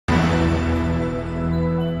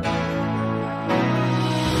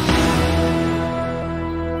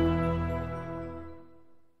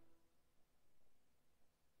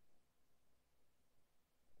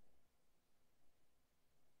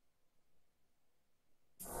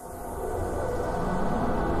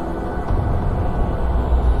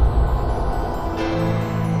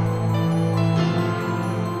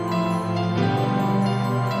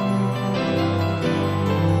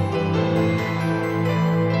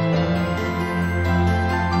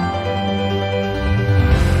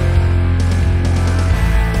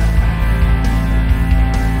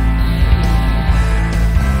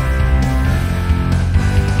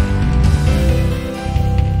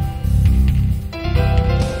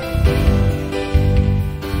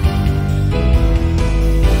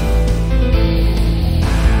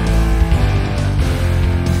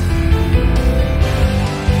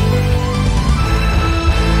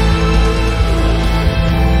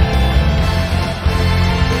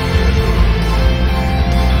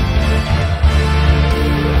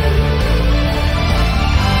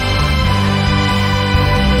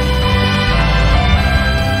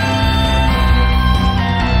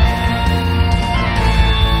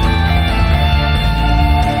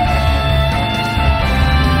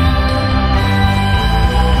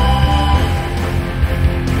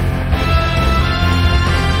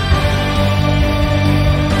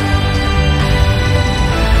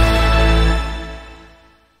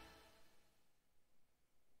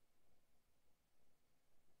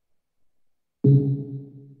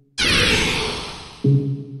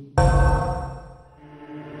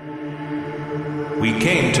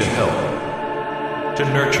to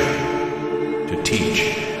nurture, to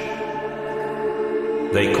teach.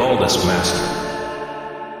 They called us master.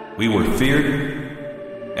 We were feared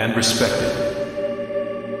and respected.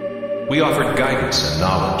 We offered guidance and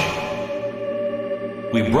knowledge.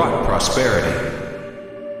 We brought prosperity,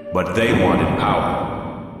 but they wanted power.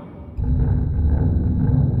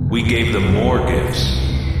 We gave them more gifts,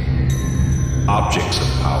 objects of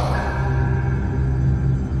power.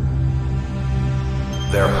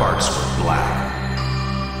 Their hearts were black,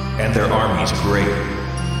 and their armies great.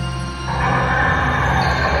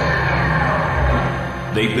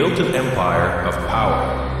 They built an empire of power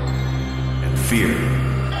and fear.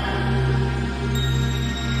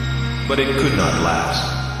 But it could not last.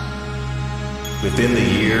 Within the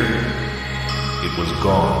year, it was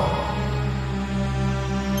gone.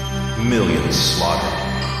 Millions slaughtered.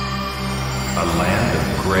 A land of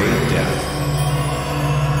gray death.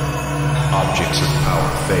 Objects of power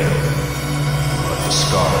failed, but the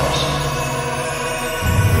scars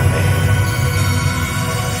remain.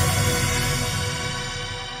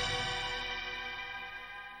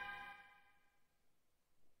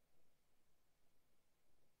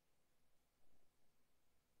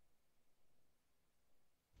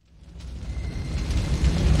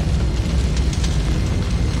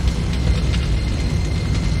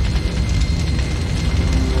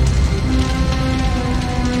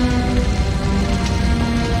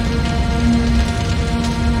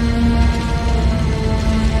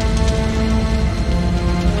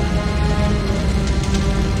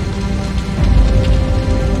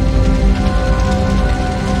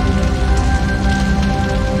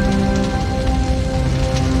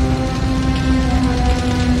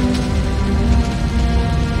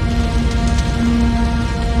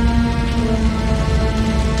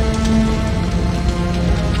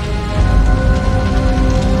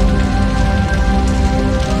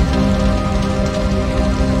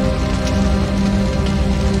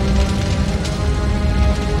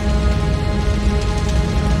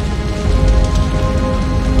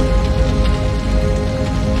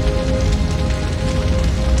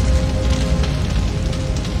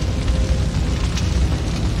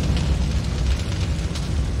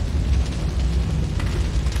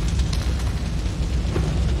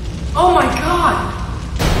 Oh my God!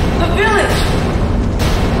 The village!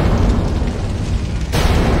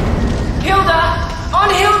 Hilda! On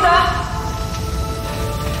Hilda!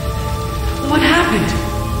 What happened?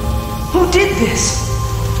 Who did this?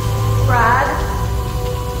 Brad?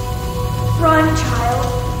 Run, child.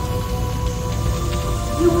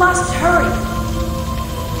 You must hurry.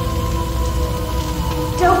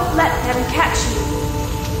 Don't let them catch you.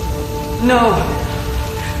 No!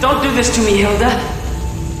 Don't do this to me, Hilda.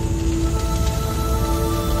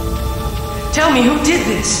 Tell me, who did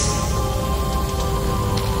this?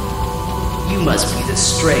 You must be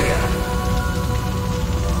Destrega.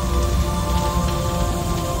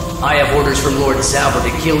 I have orders from Lord Zauber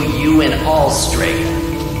to kill you and all Strega.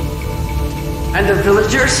 And the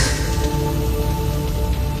villagers?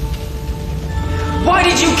 Why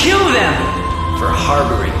did you kill them? For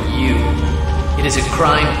harboring you. It is a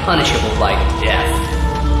crime punishable by death.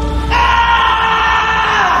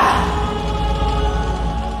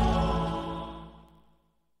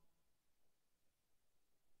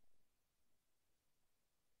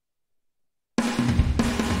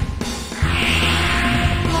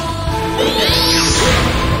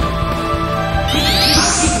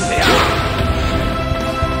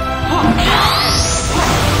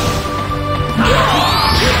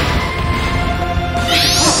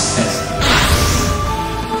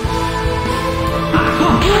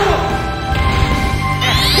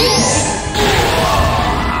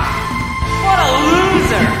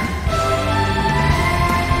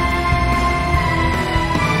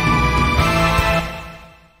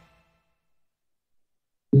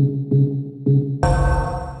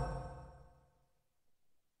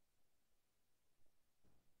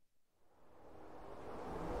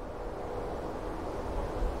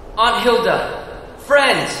 Aunt Hilda,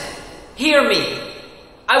 friends, hear me.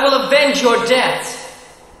 I will avenge your deaths.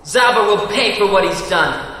 Zauber will pay for what he's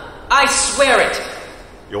done. I swear it.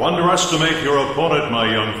 You underestimate your opponent, my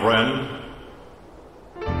young friend.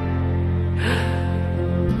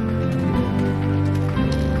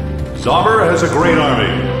 Zauber has a great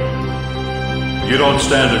army. You don't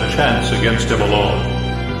stand a chance against him alone.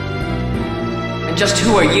 And just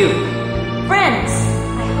who are you? Friends,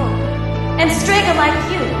 I hope. And Strega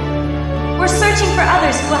like you. We're searching for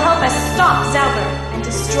others who will help us stop Zauber and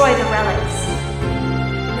destroy the relics.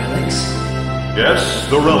 Relics? Yes,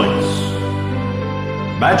 the relics.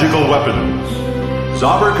 Magical weapons.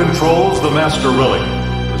 Zauber controls the Master Relic,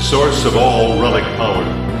 the source of all relic power.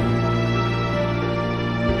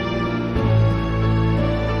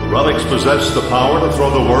 The relics possess the power to throw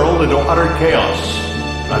the world into utter chaos.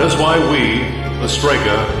 That is why we,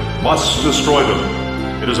 Destrega, must destroy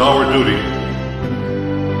them. It is our duty.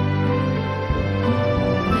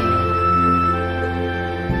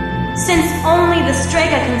 Since only the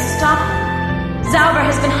Destrega can stop him, Zauber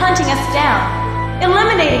has been hunting us down,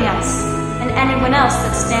 eliminating us, and anyone else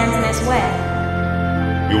that stands in his way.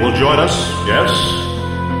 You will join us, yes?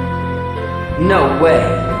 No way.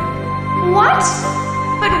 What?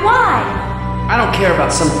 But why? I don't care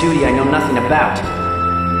about some duty I know nothing about.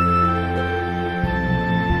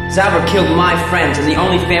 Zauber killed my friends and the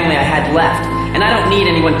only family I had left, and I don't need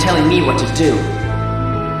anyone telling me what to do.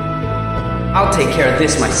 I'll take care of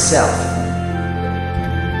this myself.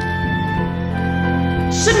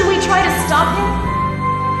 Shouldn't we try to stop him?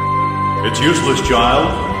 It's useless,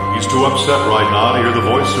 child. He's too upset right now to hear the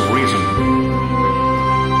voice of reason.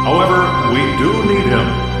 However, we do need him.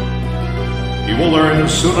 He will learn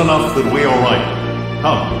soon enough that we are right.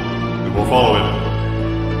 Come, we will follow him.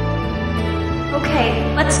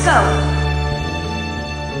 Okay, let's go.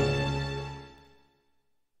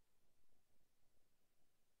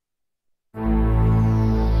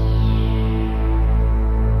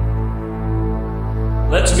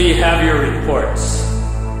 Let me have your reports.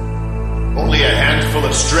 Only a handful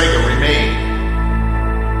of Strega remain.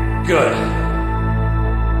 Good.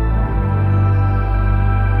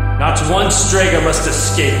 Not one Strega must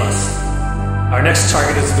escape us. Our next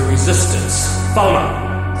target is the Resistance.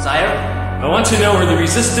 Falma. Sire? I want to know where the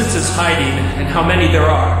Resistance is hiding and how many there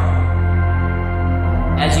are.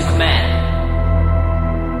 As you command.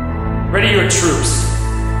 Ready your troops.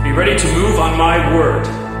 Be ready to move on my word.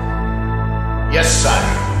 Yes,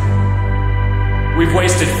 sire. We've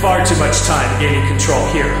wasted far too much time gaining control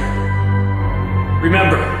here.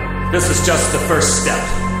 Remember, this is just the first step.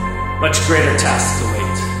 Much greater tasks await.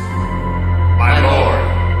 My lord.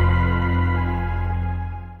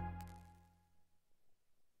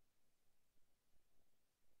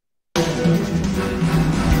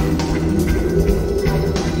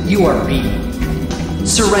 You are beaten.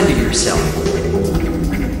 Surrender yourself.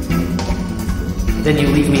 Then you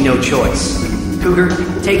leave me no choice. Cougar,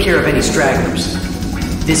 take care of any stragglers.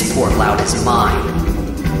 This poor lout is mine.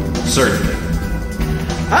 Certainly.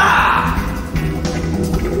 Ah!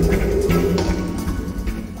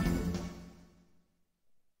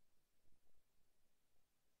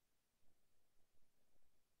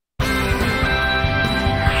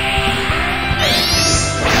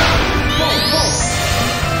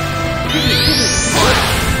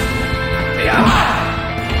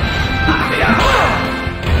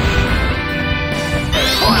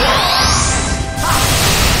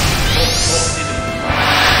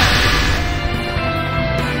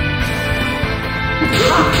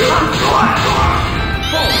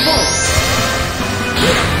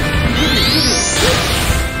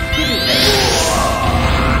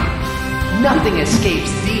 Nothing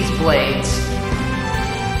escapes these blades.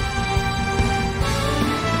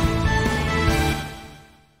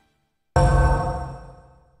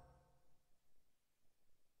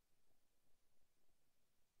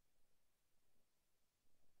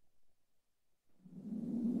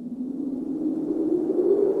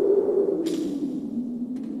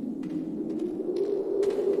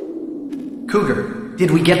 Cougar,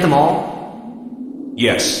 did we get them all?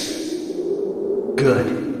 Yes.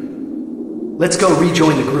 Good. Let's go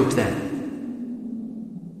rejoin the group then.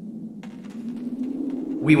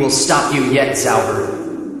 We will stop you yet, Zauber.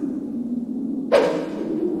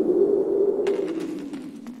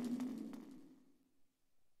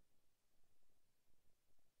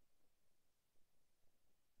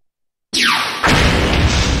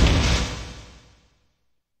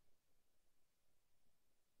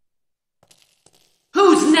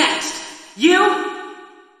 Who's next? You?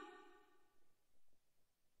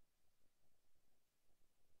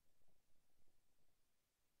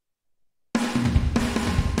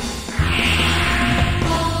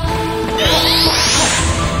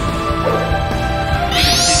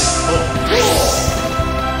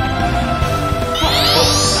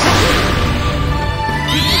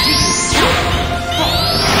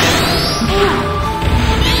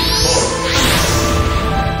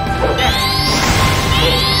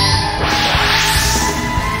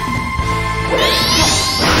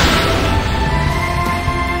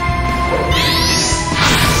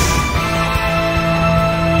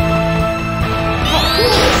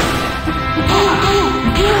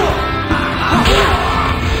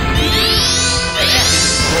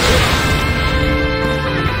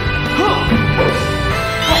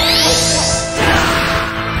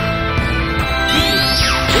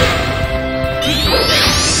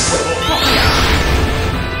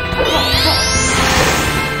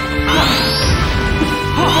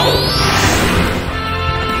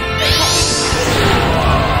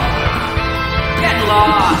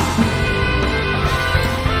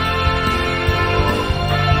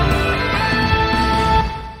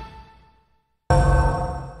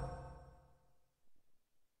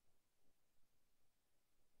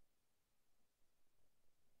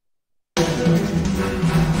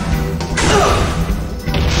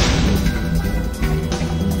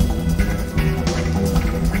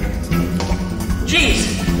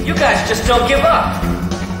 just don't give up.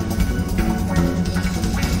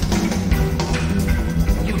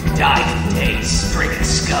 You die today, string of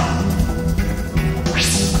scum.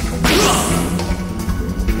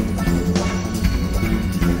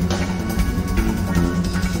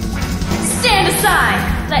 Stand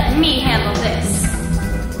aside! Let me handle this.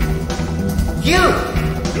 You!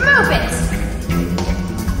 Move it!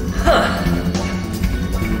 Huh.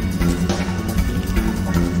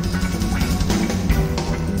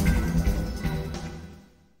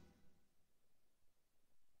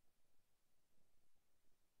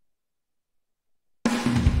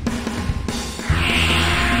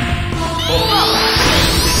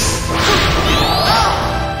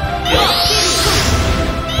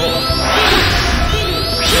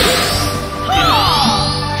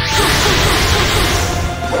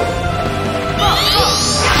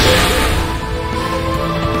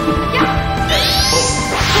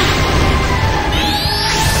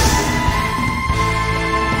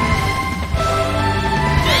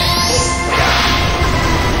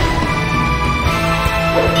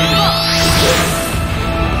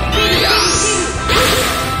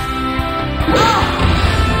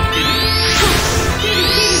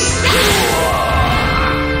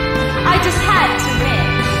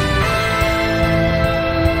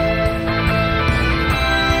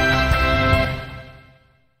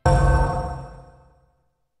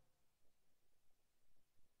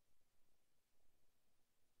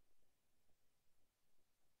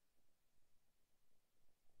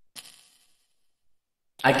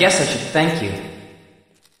 I guess I should thank you.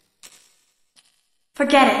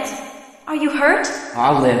 Forget it. Are you hurt?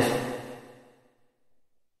 I'll live.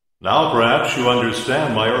 Now perhaps you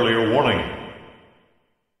understand my earlier warning.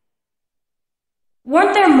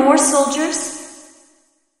 Weren't there more soldiers?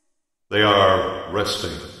 They are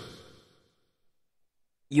resting.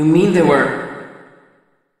 You mean there were...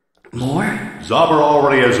 more? Zaber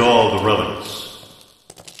already has all the relics.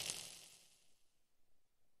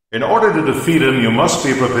 In order to defeat him, you must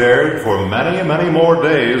be prepared for many, many more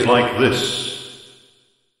days like this.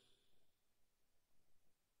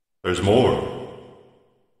 There's more.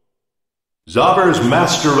 Zaber's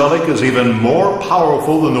Master Relic is even more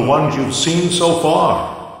powerful than the ones you've seen so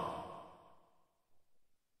far.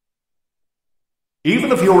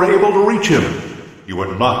 Even if you were able to reach him, you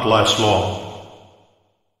would not last long.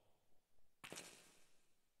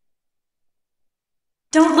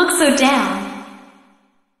 Don't look so down.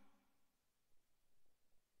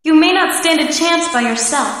 You may not stand a chance by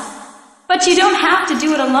yourself, but you don't have to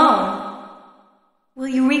do it alone. Will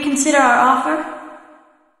you reconsider our offer?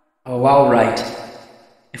 Oh, all right.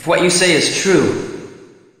 If what you say is true,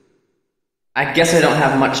 I guess I don't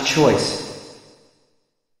have much choice.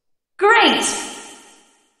 Great!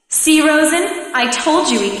 See, Rosen? I told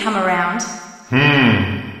you he'd come around.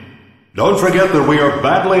 Don't forget that we are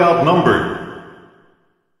badly outnumbered.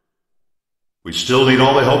 We still need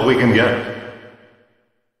all the help we can get.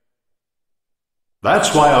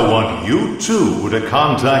 That's why I want you two to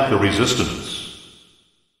contact the Resistance.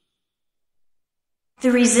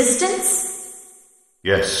 The Resistance?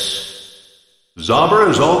 Yes. Zaber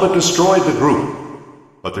has all but destroyed the group,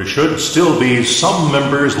 but there should still be some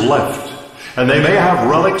members left, and they may have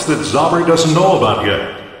relics that Zaber doesn't know about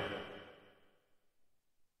yet.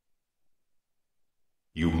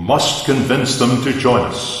 You must convince them to join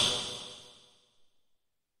us.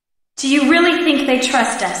 Do you really think they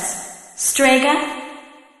trust us? Strega?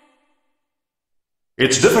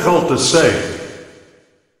 It's difficult to say.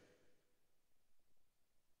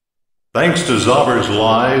 Thanks to Zaber's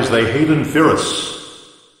lies, they hate and fear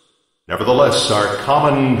us. Nevertheless, our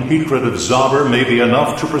common hatred of Zaber may be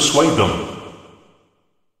enough to persuade them.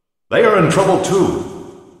 They are in trouble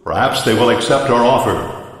too. Perhaps they will accept our offer.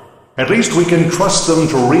 At least we can trust them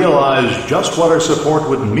to realize just what our support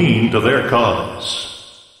would mean to their cause.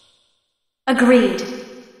 Agreed.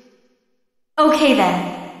 Okay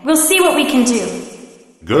then, we'll see what we can do.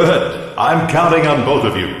 Good. I'm counting on both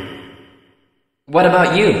of you. What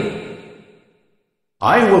about you?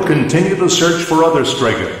 I will continue to search for other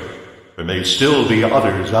Strega. There may still be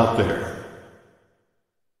others out there.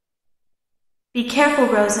 Be careful,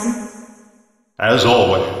 Rosen. As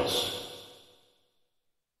always.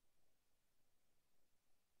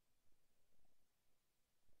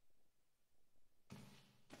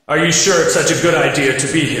 Are you sure it's such a good idea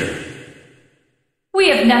to be here? We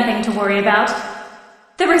have nothing to worry about.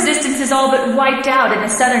 The Resistance is all but wiped out in the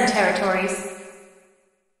southern territories.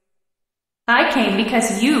 I came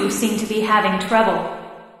because you seem to be having trouble.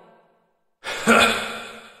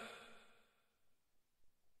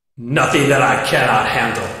 Nothing that I cannot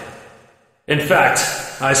handle. In fact,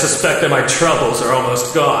 I suspect that my troubles are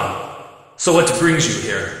almost gone. So what brings you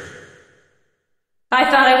here? I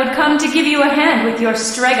thought I would come to give you a hand with your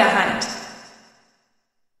Strega hunt.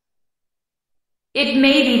 It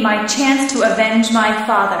may be my chance to avenge my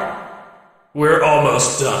father. We're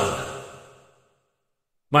almost done.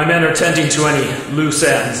 My men are tending to any loose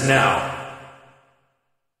ends now.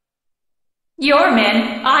 Your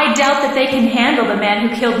men? I doubt that they can handle the man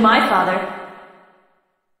who killed my father.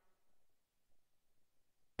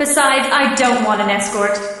 Besides, I don't want an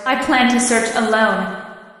escort. I plan to search alone.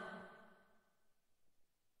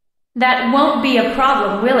 That won't be a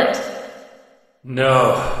problem, will it?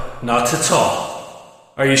 No, not at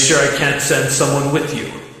all. Are you sure I can't send someone with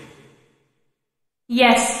you?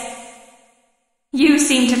 Yes. You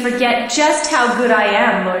seem to forget just how good I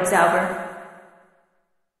am, Lord Zauber.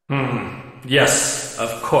 Yes,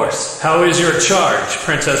 of course. How is your charge,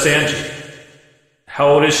 Princess Enrgy? How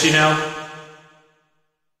old is she now?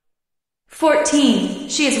 14.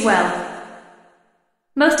 She is well.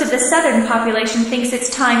 Most of the southern population thinks it's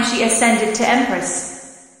time she ascended to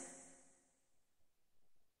Empress.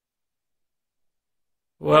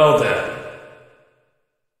 Well then,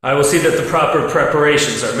 I will see that the proper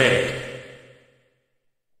preparations are made.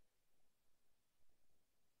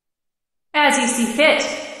 As you see fit.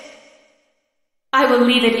 I will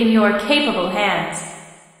leave it in your capable hands.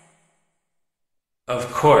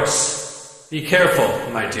 Of course. Be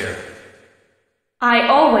careful, my dear. I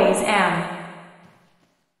always am.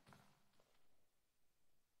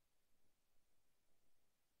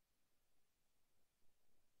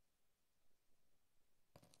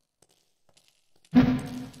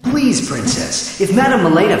 Please, Princess, if Madame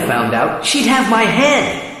Milena found out, she'd have my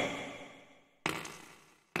head.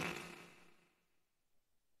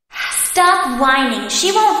 Stop whining.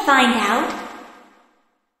 She won't find out.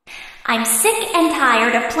 I'm sick and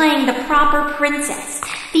tired of playing the proper princess.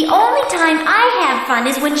 The only time I have fun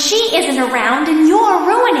is when she isn't around and you're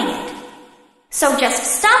ruining it. So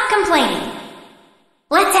just stop complaining.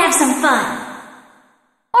 Let's have some fun.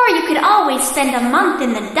 Or you could always spend a month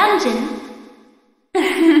in the dungeon.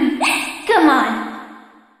 Come on.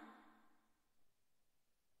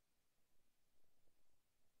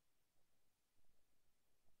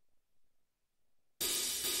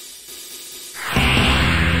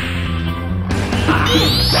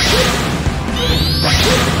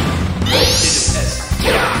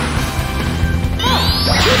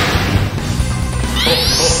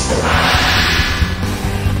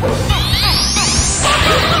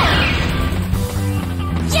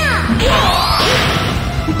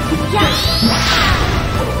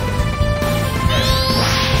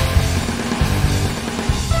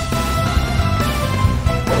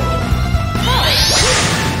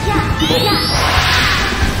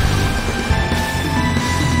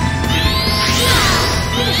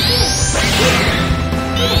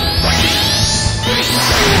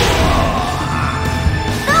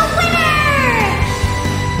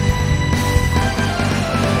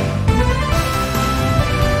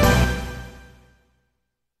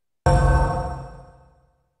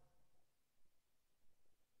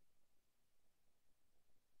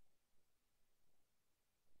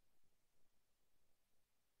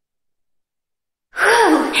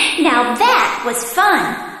 Now that was fun.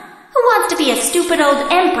 Who wants to be a stupid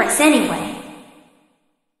old empress anyway?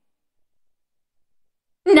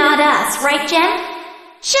 Not us, right, Jem?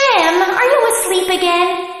 Jem, are you asleep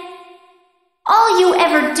again? All you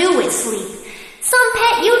ever do is sleep. Some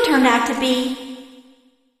pet you turned out to be.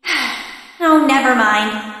 Oh, never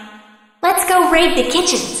mind. Let's go raid the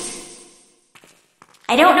kitchens.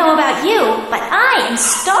 I don't know about you, but I am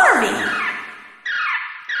starving.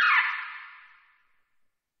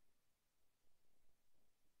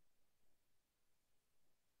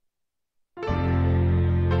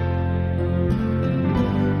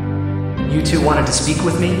 You two wanted to speak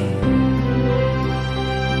with me?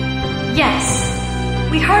 Yes.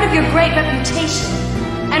 We heard of your great reputation,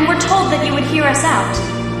 and were told that you would hear us out.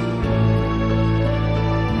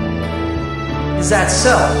 Is that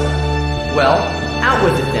so? Well, out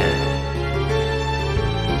with it then.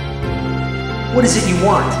 What is it you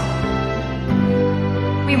want?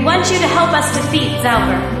 We want you to help us defeat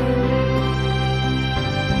Zauber.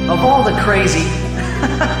 Of all the crazy...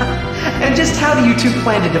 And just how do you two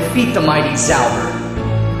plan to defeat the mighty Zauber?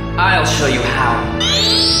 I'll show you how.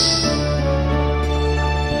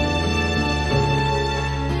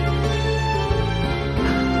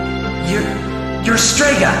 You're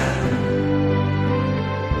Strega!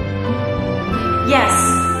 Yes.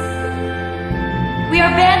 We are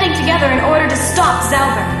banding together in order to stop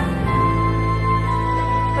Zauber.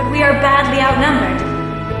 But we are badly outnumbered.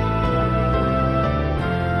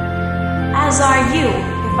 As are you,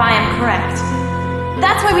 if I am correct.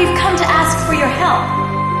 That's why we've come to ask for your help.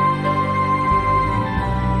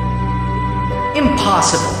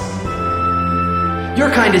 Impossible. Your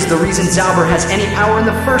kind is the reason Zauber has any power in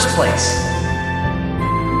the first place.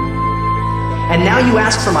 And now you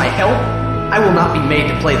ask for my help? I will not be made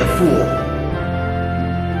to play the fool.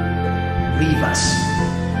 Leave us.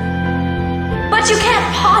 But you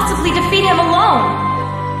can't possibly defeat him alone.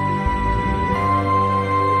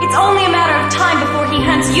 It's only a matter of time before he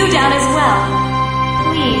hunts you down as well.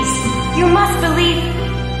 Please, you must believe...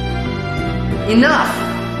 Enough!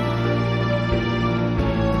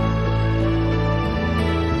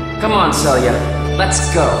 Come on, Celia.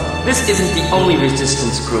 Let's go. This isn't the only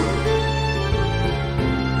resistance group.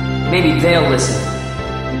 Maybe they'll listen.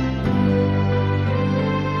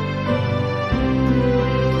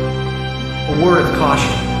 A word of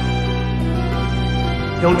caution.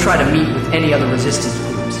 Don't try to meet with any other resistance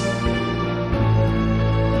groups.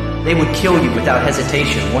 They would kill you without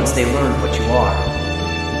hesitation once they learned what you are.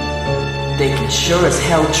 They can sure as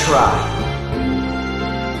hell try.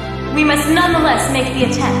 We must nonetheless make the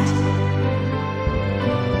attempt.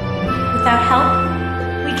 Without help,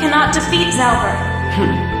 we cannot defeat Zauber.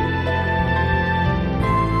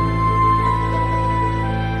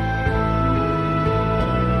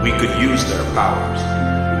 We could use their powers.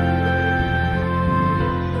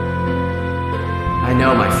 I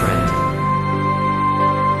know, my friend.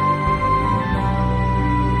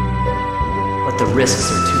 But the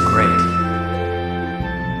risks are too great.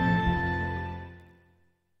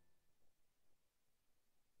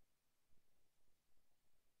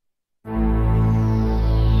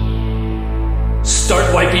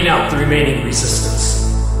 Start wiping out the remaining resistance.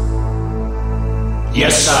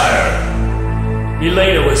 Yes, sire.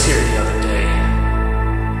 Elena was here the other day.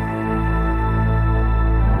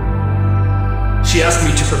 She asked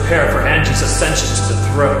me to prepare for Enrgy's ascension to the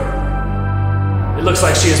throne. It looks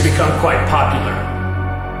like she has become quite popular.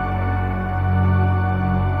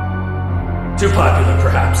 Too popular,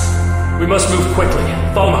 perhaps. We must move quickly.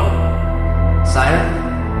 Thoma. Sire?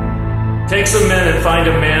 Take some men and find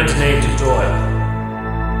a man named Doyle.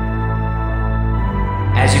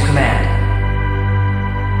 As you command.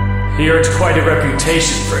 He earned quite a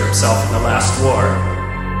reputation for himself in the last war.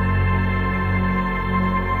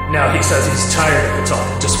 Now he says he's tired of it all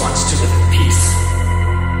and just wants to live in peace.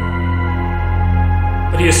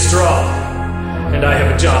 But he is strong, and I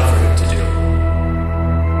have a job for him to do.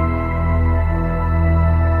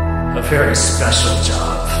 A very special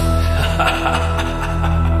job.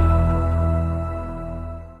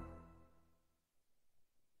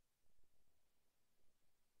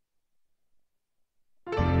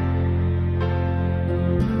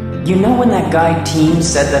 You know when that guy Team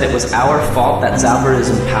said that it was our fault that Zauber is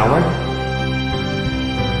in power?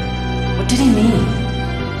 What did he mean?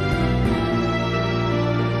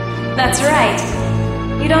 That's right.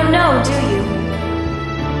 You don't know, do you?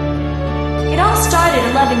 It all started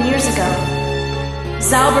 11 years ago.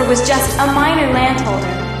 Zauber was just a minor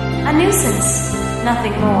landholder, a nuisance,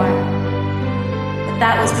 nothing more. But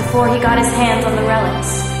that was before he got his hands on the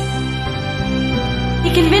relics. He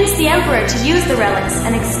convinced the Emperor to use the relics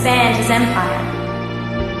and expand his empire.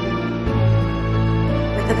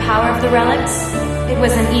 With the power of the relics, it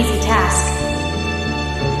was an easy task.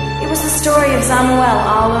 It was the story of Zamuel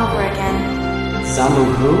all over again. Zamu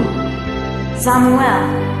who? Zamuel.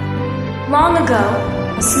 Long ago,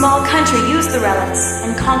 a small country used the relics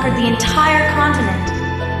and conquered the entire continent,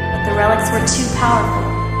 but the relics were too powerful.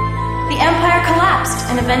 The empire collapsed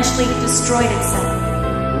and eventually destroyed itself.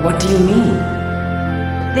 What do you mean?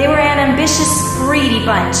 They were an ambitious, greedy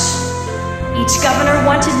bunch. Each governor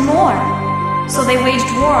wanted more, so they waged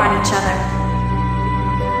war on each other.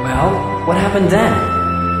 Well, what happened then?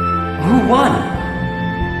 Who won?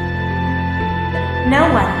 No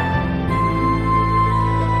one.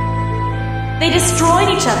 They destroyed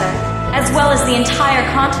each other, as well as the entire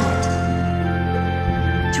continent.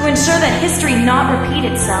 To ensure that history not repeat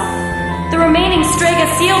itself, the remaining Strega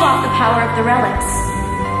sealed off the power of the relics.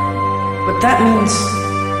 But that means...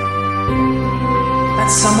 that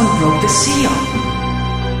someone broke the seal.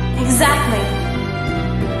 Exactly.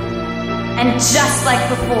 And just like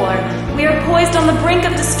before, we are poised on the brink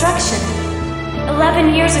of destruction.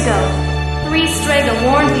 11 years ago, 3 Strega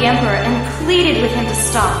warned the Emperor and pleaded with him to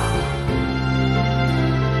stop.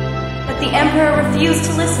 But the Emperor refused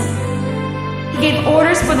to listen. He gave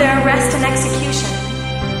orders for their arrest and execution.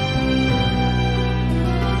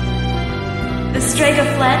 The Strega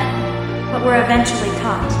fled, but were eventually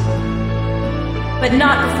caught. But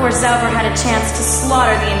not before Zauber had a chance to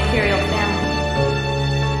slaughter the Imperial family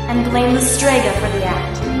and blame the Strega for the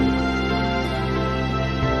act.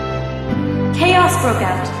 Chaos broke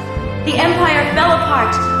out. The Empire fell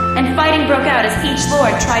apart, and fighting broke out as each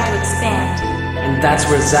lord tried to expand. And that's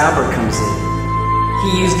where Zauber comes in.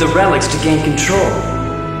 He used the relics to gain control.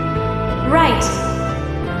 Right.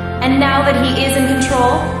 And now that he is in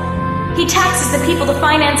control, he taxes the people to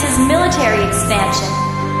finance his military expansion.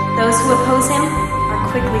 Those who oppose him are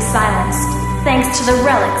quickly silenced, thanks to the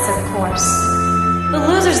relics, of course. The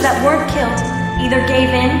losers that weren't killed either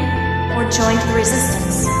gave in or joined the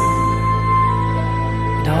resistance.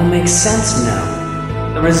 It all makes sense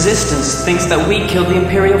now. The resistance thinks that we killed the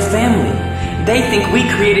Imperial family. They think we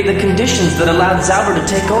created the conditions that allowed Zauber to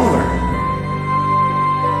take over.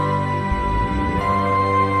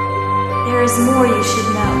 There is more you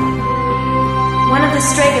should know. One of the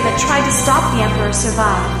Destrega that tried to stop the Emperor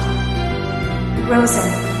survived. Rosen.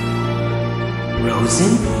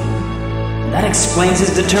 Rosen? That explains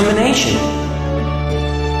his determination.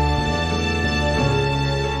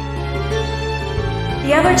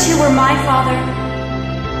 The other two were my father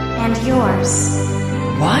and yours.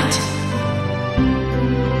 What?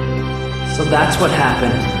 So that's what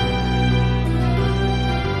happened.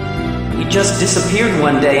 He just disappeared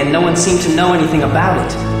one day and no one seemed to know anything about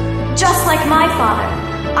it. Just like my father,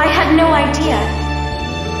 I had no idea.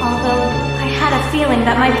 Although I had a feeling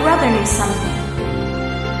that my brother knew something.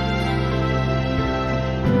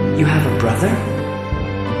 You have a brother?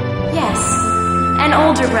 Yes, an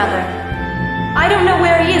older brother. I don't know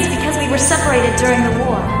where he is because we were separated during the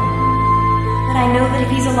war. But I know that if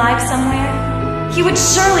he's alive somewhere, he would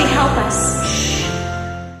surely help us. Shh.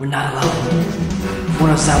 We're not alone. One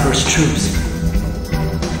of Zauber's troops.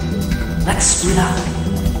 Let's split up.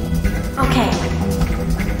 Okay.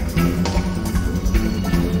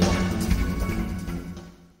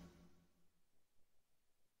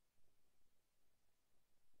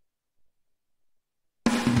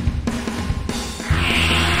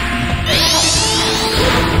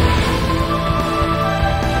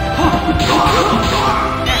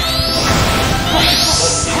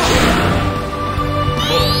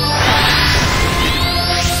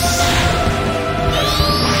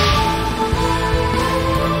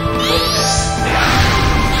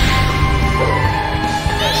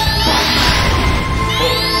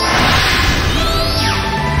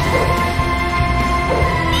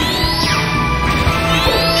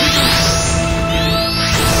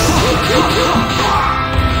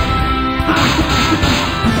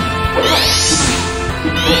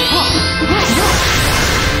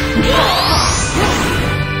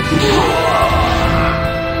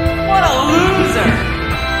 What a loser!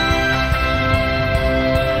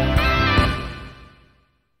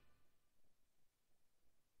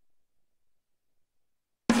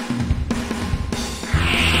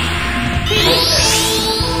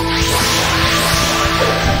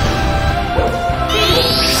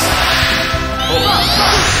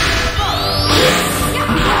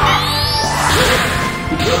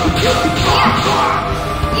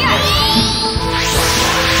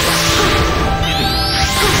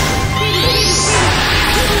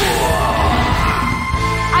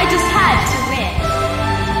 I just had to win.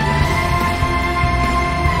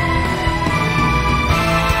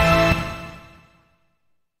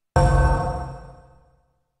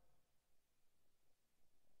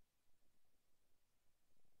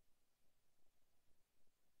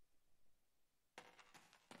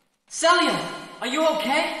 Celia, are you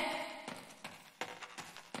okay?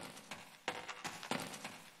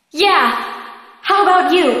 Yeah. How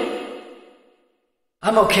about you?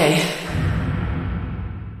 I'm okay.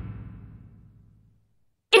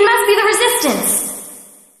 It must be the resistance.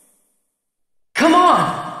 Come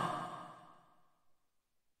on!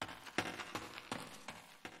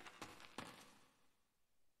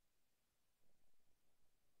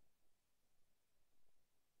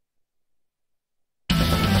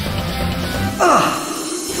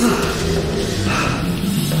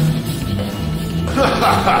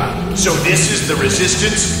 So this is the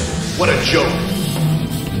resistance? What a joke.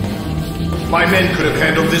 My men could have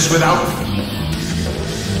handled this without me.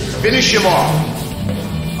 Finish him off.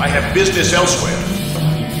 I have business elsewhere.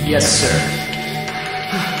 Yes, sir.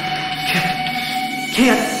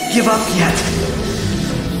 Can't give up yet.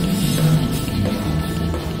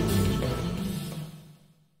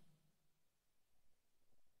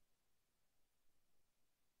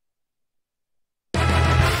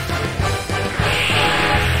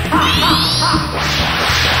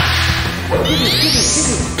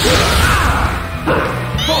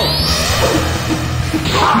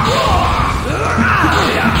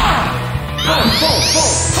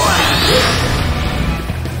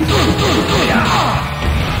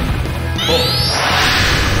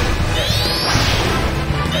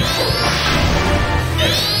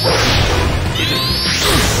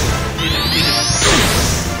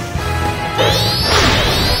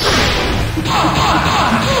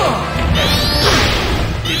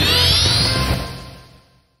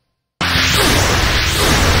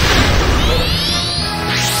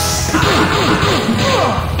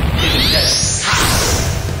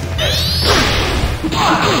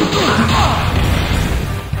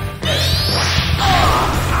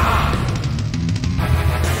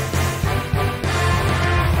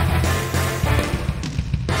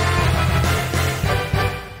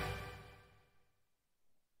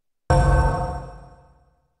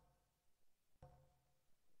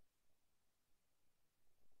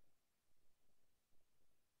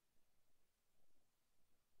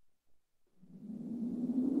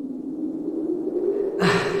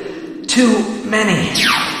 too many.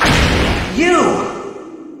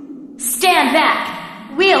 You! Stand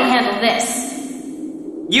back. We'll handle this.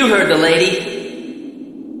 You heard the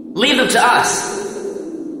lady. Leave them to us.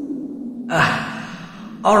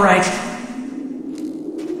 All right.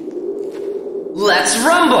 Let's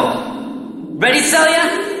rumble. Ready,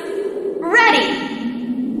 Celia? Ready!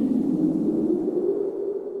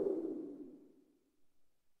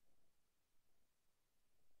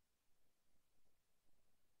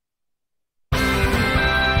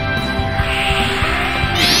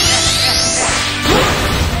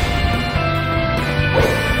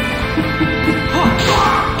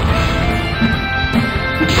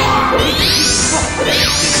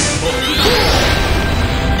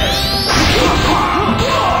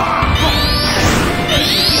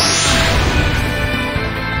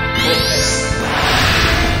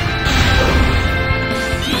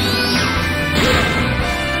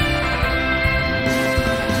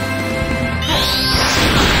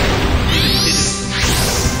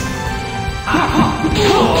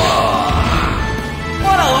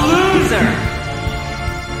 What a loser!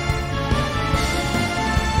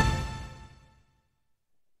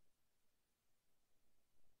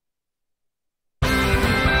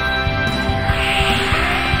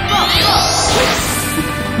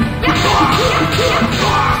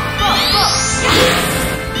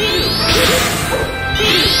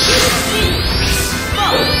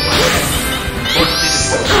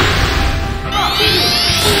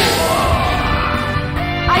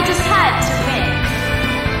 I just had to win.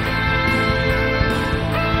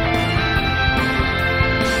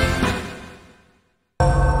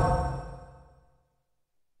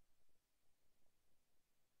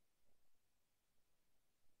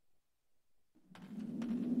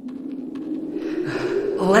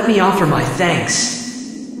 Let me offer my thanks.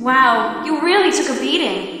 Wow, you really took a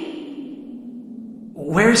beating.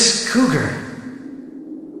 Where's Cougar?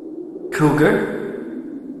 Cougar?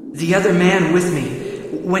 The other man with me,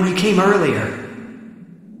 when you came earlier.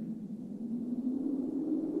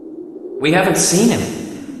 We haven't seen him.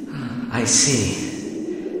 I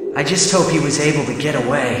see. I just hope he was able to get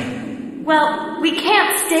away. Well, we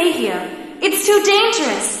can't stay here. It's too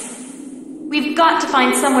dangerous. We've got to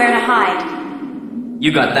find somewhere to hide.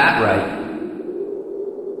 You got that right.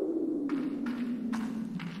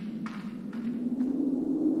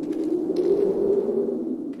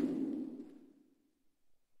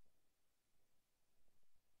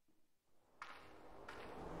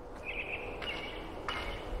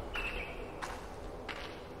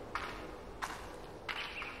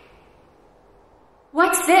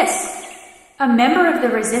 What's this? A member of the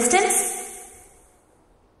Resistance?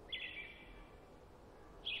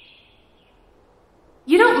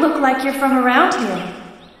 You don't look like you're from around here.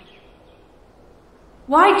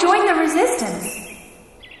 Why join the Resistance?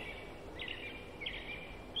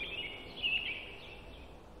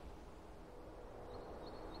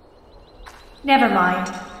 Never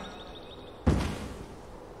mind.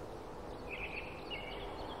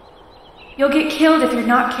 You'll get killed if you're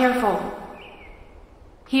not careful.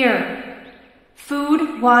 Here,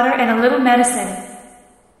 food, water, and a little medicine.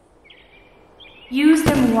 Use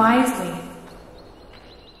them wisely.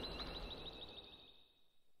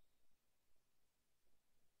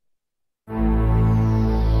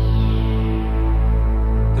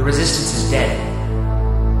 The Resistance is dead.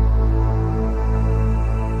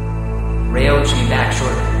 Rayo should be back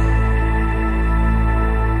shortly.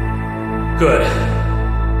 Good.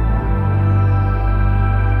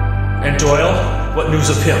 And Doyle? What news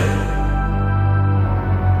of him?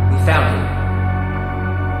 We found him.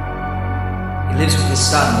 He lives with his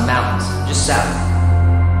son in the mountains, just south.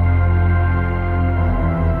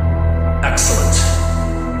 Excellent.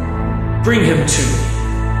 Bring him to me.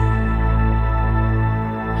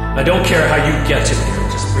 I don't care how you get him here,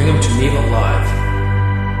 just bring him to me alive.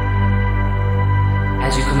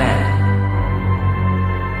 As you command.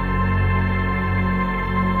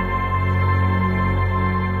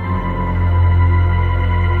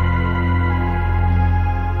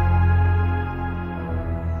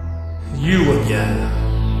 You again.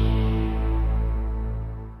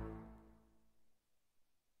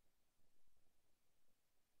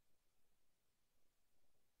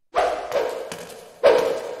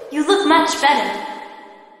 You look much better.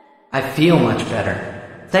 I feel much better.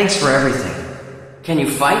 Thanks for everything. Can you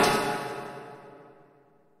fight?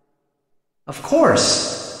 Of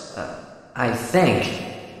course. I think.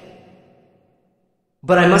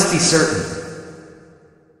 But I must be certain.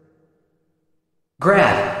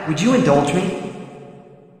 Grad, would you indulge me?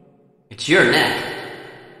 It's your neck.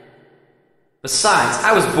 Besides,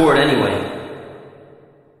 I was bored anyway.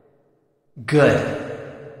 Good.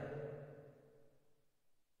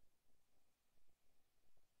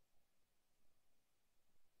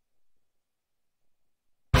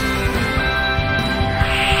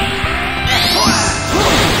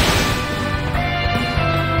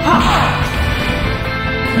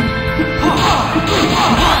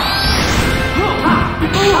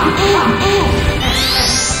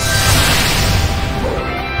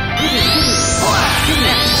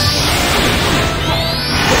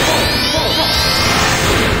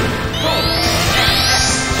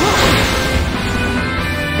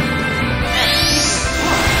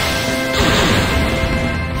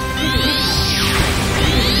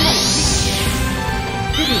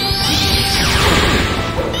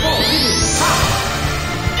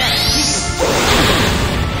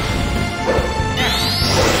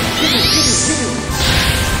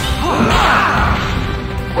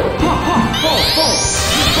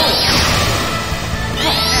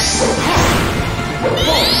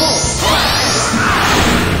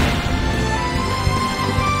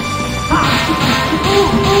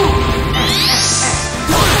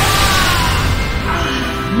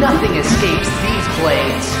 Nothing escapes these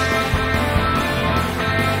blades.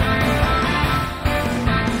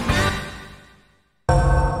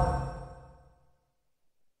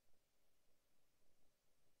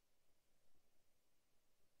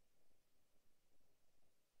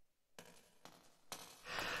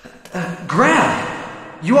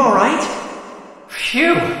 Grab! You alright?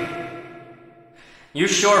 Phew! You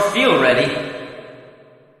sure feel ready.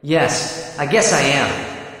 Yes, I guess I am.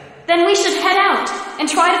 Then we should head out and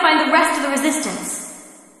try to find the rest of the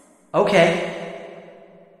resistance. Okay.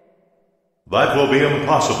 That will be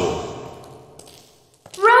impossible.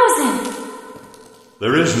 Rosen!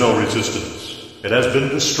 There is no resistance. It has been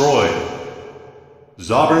destroyed.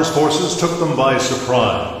 Zaber's forces took them by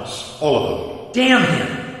surprise. All of them. Damn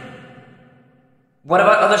him! What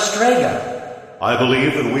about other Destrega? I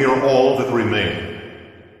believe that we are all that remain.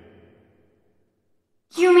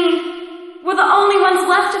 You mean we're the only ones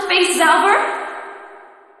left to face Zalber?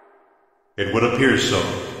 It would appear so.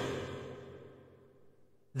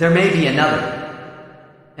 There may be another.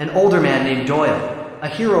 An older man named Doyle, a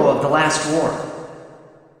hero of the last war.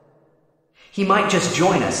 He might just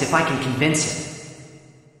join us if I can convince him.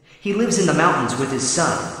 He lives in the mountains with his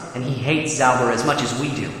son, and he hates Zalber as much as we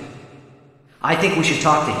do. I think we should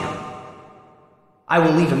talk to him. I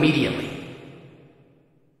will leave immediately.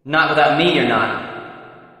 Not without me, you're not.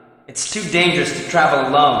 It's too dangerous to travel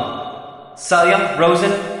alone. Salya,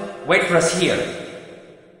 Rosen, wait for us here.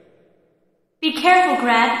 Be careful,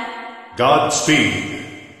 Grad. Godspeed.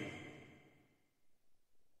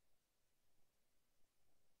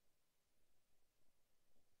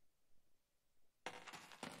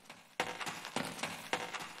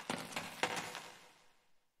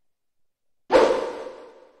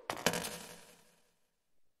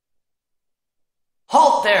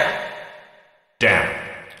 Halt there! Damn.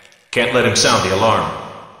 Can't let him sound the alarm.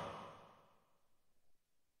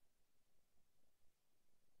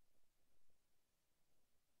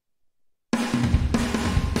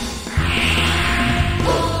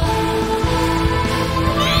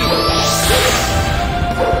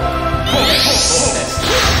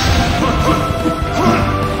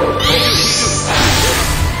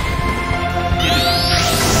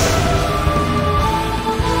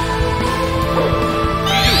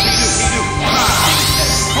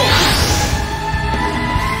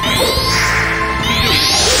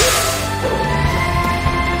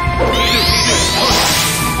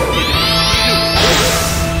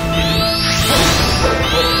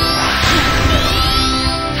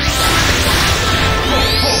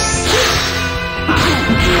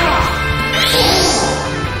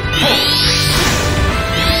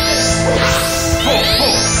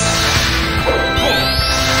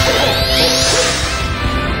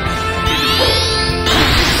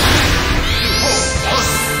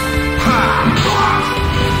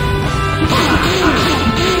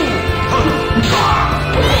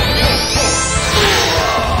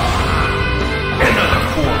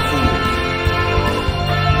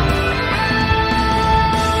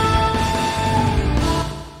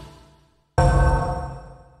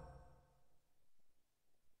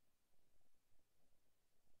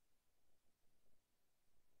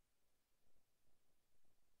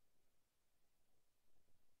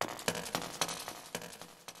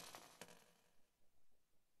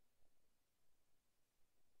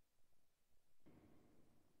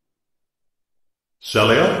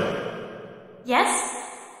 Celia? Yes?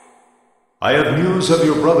 I have news of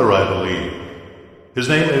your brother, I believe. His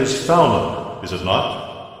name is Falman, is it not?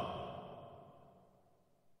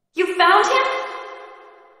 You found him?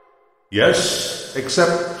 Yes,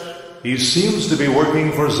 except he seems to be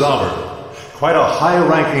working for Zaber. Quite a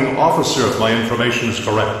high-ranking officer, if my information is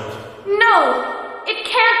correct. No! It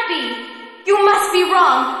can't be! You must be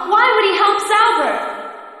wrong! Why would he help Zalber?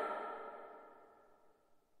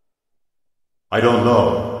 I don't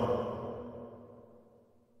know.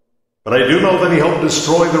 But I do know that he helped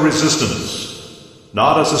destroy the Resistance.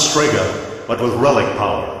 Not as Destrega, but with relic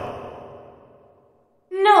power.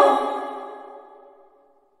 No.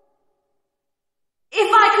 If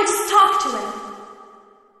I could just talk to him.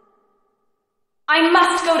 I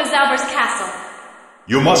must go to Zauber's castle.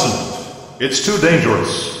 You mustn't. It's too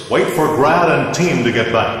dangerous. Wait for Grad and team to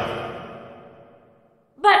get back.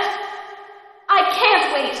 But I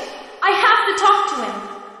can't wait. I have to talk to him.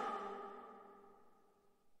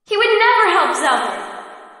 He would never help Zauber.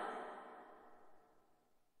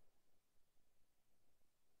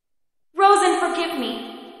 Rosen, forgive me.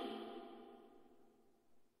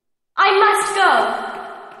 I must go.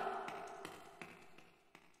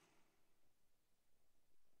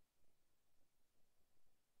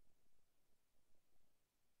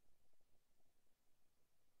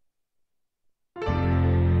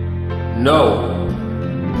 No.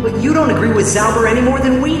 But you don't agree with Zauber any more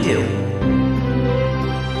than we do.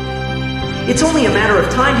 It's only a matter of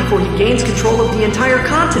time before he gains control of the entire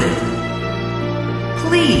continent.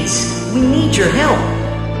 Please, we need your help.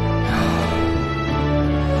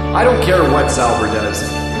 I don't care what Zauber does.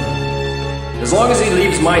 As long as he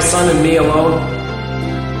leaves my son and me alone,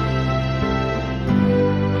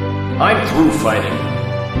 I'm through fighting.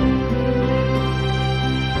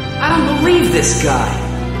 I don't believe this guy.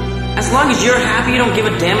 As long as you're happy, you don't give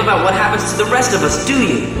a damn about what happens to the rest of us, do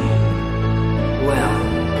you? Well,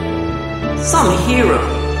 some hero.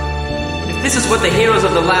 If this is what the heroes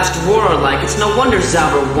of the last war are like, it's no wonder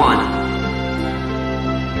Zauber won.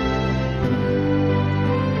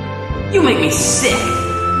 You make me sick.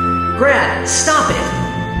 Grad, stop it!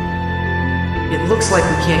 It looks like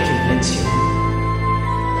we can't convince you.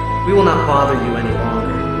 We will not bother you any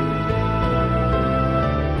longer.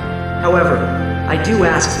 However, I do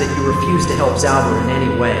ask that you refuse to help Zauber in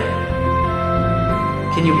any way.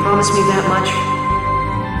 Can you promise me that much?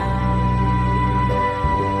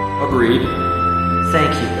 Agreed.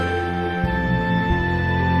 Thank you.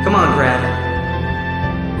 Come on, Grad.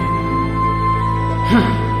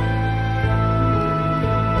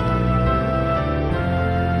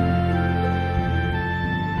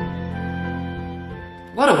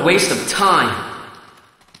 What a waste of time.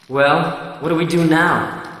 Well, what do we do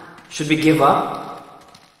now? Should we give up?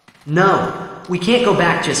 No, we can't go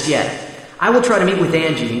back just yet. I will try to meet with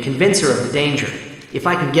Enrgy and convince her of the danger. If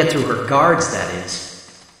I can get through her guards, that is.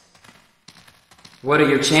 What are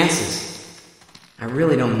your chances? I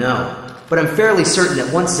really don't know, but I'm fairly certain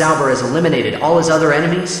that once Zauber has eliminated all his other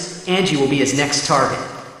enemies, Enrgy will be his next target.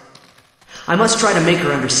 I must try to make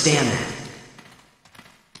her understand that.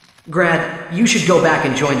 Grad, you should go back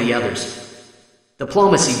and join the others.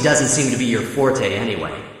 Diplomacy doesn't seem to be your forte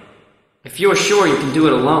anyway. If you're sure you can do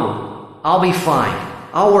it alone. I'll be fine.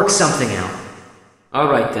 I'll work something out.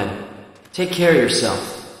 Alright then. Take care of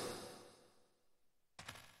yourself.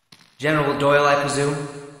 General Doyle, I presume?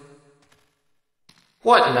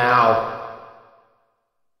 What now?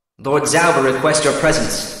 Lord Zauber requests your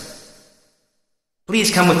presence.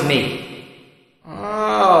 Please come with me.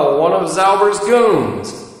 Oh, one of Zauber's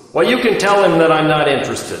goons. Well, you can tell him that I'm not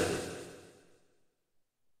interested.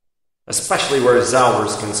 Especially where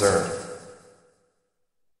Zauber's concerned.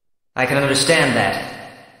 I can understand that.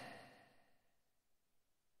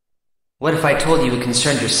 What if I told you it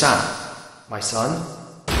concerned your son? My son?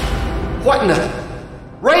 What in the...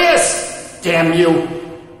 Reyes! Damn you!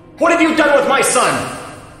 What have you done with my son?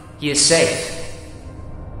 He is safe.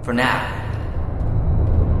 For now.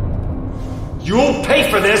 You'll pay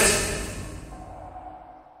for this!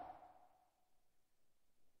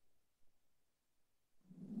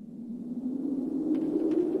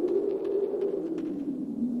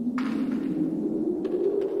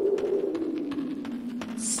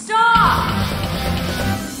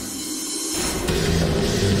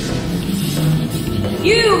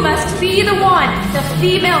 You must be the one, the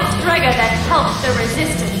female Destrega that helped the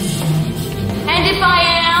Resistance. And if I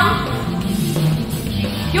am,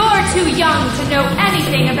 you're too young to know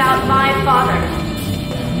anything about my father.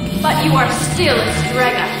 But you are still a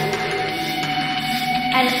Destrega.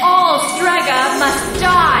 And all Destrega must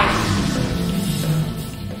die.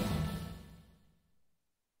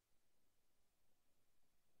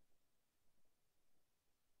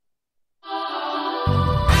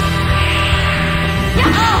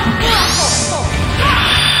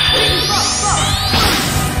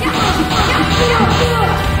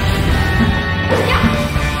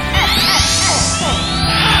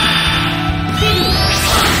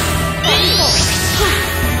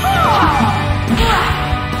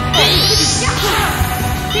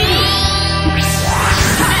 City!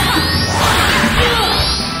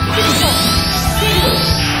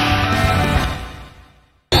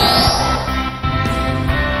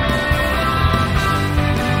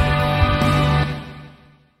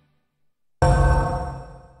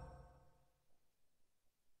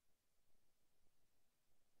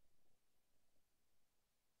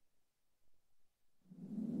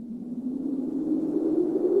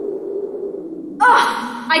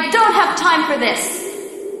 I don't have time for this.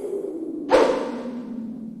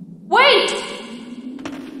 Wait!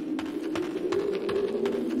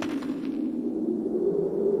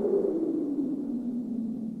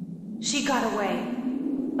 She got away.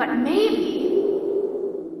 But maybe...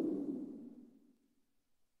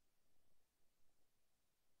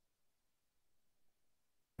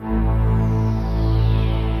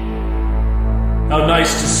 How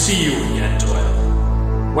nice to see you again,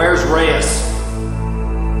 Doyle. Where's Reyes?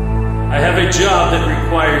 I have a job that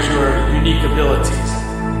requires your unique abilities.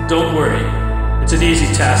 Don't worry, it's an easy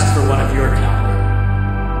task for one of your caliber.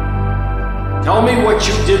 Tell me what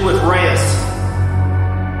you did with Reyes.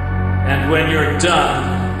 And when you're done,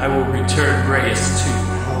 I will return Reyes to you.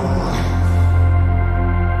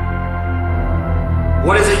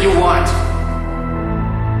 What is it you want?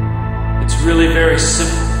 It's really very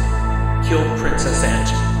simple. Kill Princess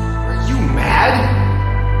Enrgy. Are you mad?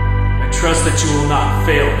 I trust that you will not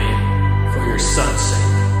fail me for your son's sake.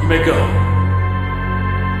 You may go.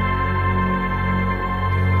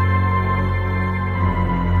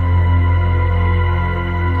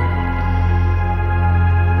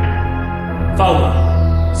 Fauma.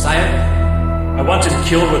 Sire? I want him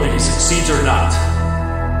killed whether he succeeds or not.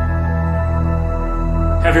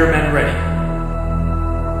 Have your men ready.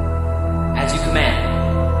 As you command.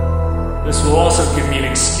 This will also give me an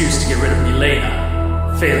excuse to get rid of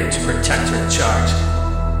Milena, failing to protect her charge.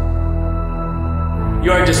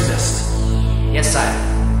 You are dismissed. Yes, sire.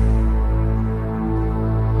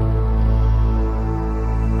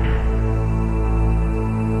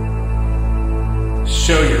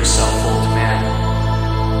 Show yourself, old man.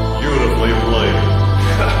 Beautifully played.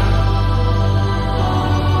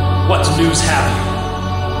 What news have you?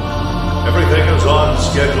 Everything is on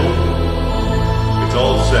schedule. It's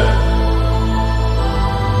all set.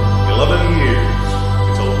 11 years.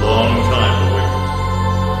 It's a long time to wait.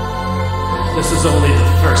 This is only the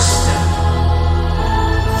first step.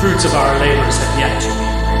 The fruits of our labors have yet to be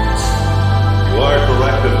reaped. You are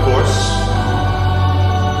correct, of course.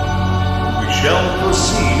 We shall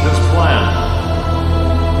proceed as planned.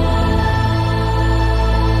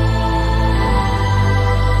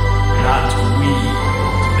 Not we,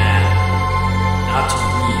 old man. Not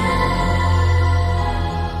we.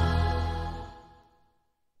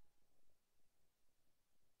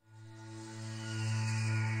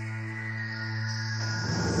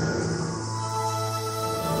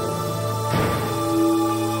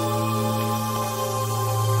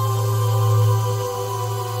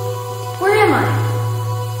 Where am I?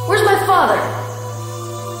 Where's my father?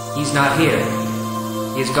 He's not here.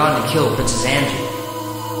 He has gone to kill Princess Enrgy.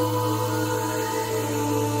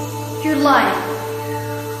 You're lying.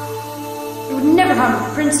 You would never harm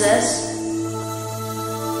a princess.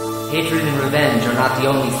 Hatred and revenge are not the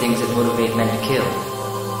only things that motivate men to kill.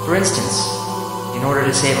 For instance, in order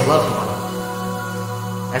to save a loved one.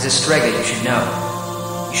 As a Destrega, you should know.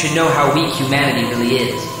 You should know how weak humanity really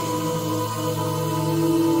is.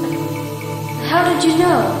 How did you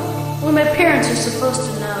know? Only my parents are supposed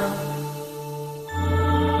to know.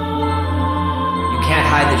 You can't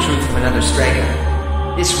hide the truth from another Destrega.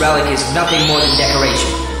 This relic is nothing more than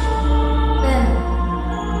decoration.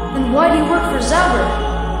 Then why do you work for Zauber?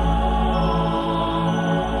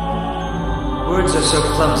 Words are so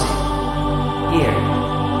clumsy. Here,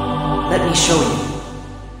 let me show you.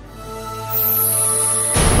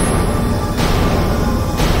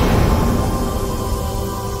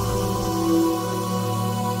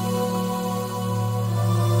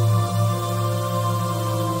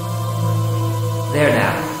 There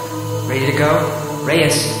now. Ready to go?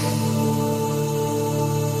 Reyes.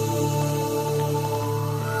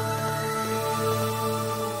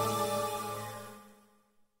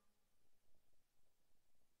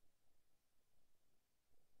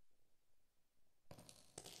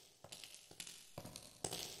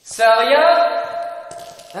 Celia?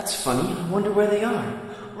 That's funny. I wonder where they are.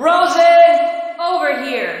 Rosen! Over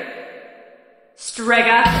here.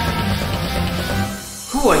 Strega.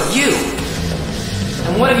 Who are you?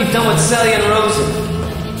 And what have you done with Celia and Rosen?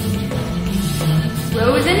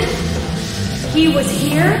 Rosen? He was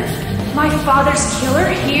here? My father's killer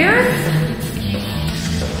here?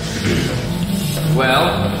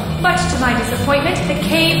 Well? Much to my disappointment, the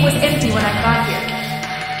cave was empty when I got here.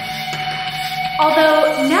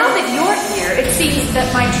 Although, now that you're here, it seems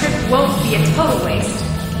that my trip won't be a total waste.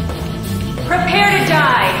 Prepare to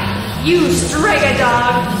die, you Strega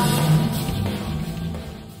dog!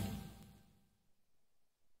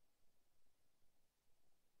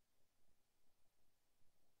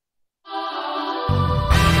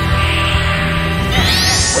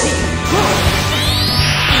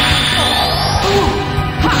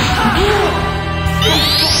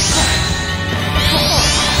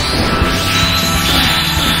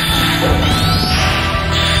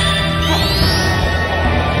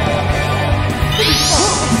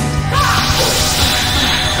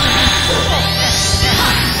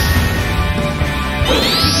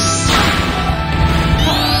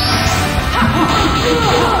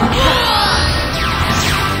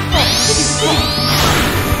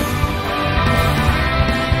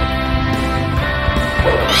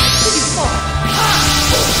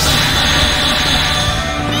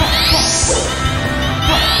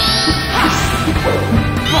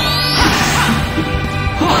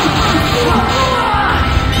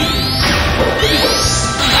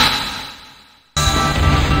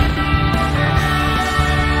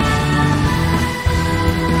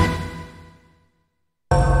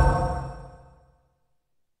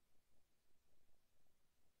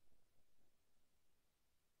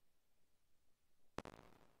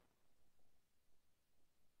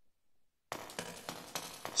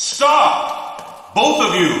 Stop! Both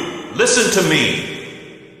of you, listen to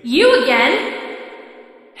me. You again?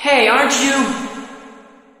 Hey, aren't you?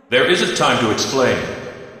 There isn't time to explain.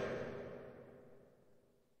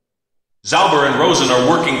 Zauber and Rosen are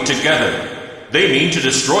working together. They mean to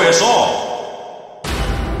destroy us all.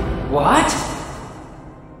 What?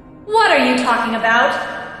 What are you talking about?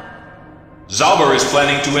 Zauber is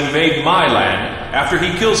planning to invade my land after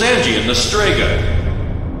he kills Enrgy and Destrega.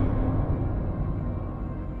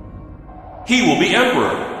 He will be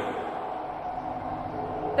emperor.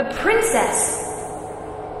 The princess.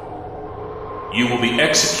 You will be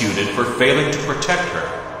executed for failing to protect her.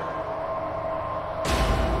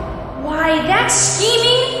 Why, that's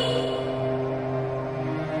scheming?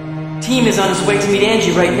 Team is on his way to meet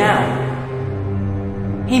Enrgy right now.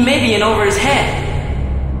 He may be in over his head.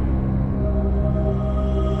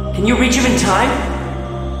 Can you reach him in time?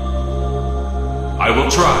 I will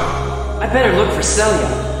try. I better look for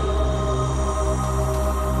Celia.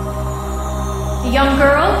 The young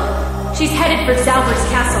girl? She's headed for Zauber's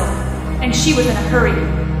castle, and she was in a hurry.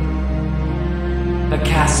 The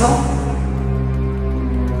castle?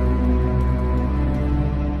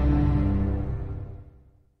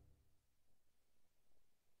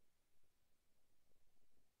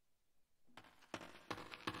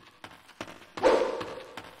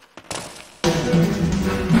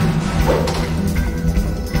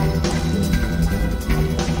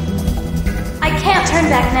 I can't turn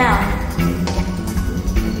back now.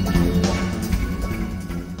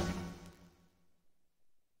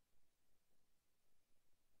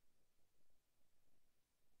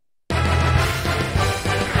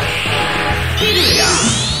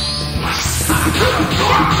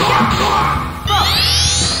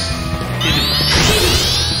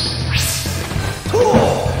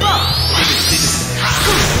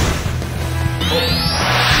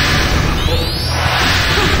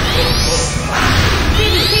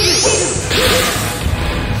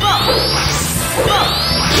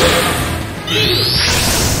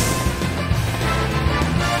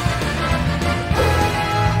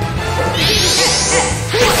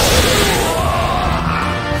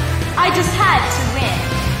 I just had to win.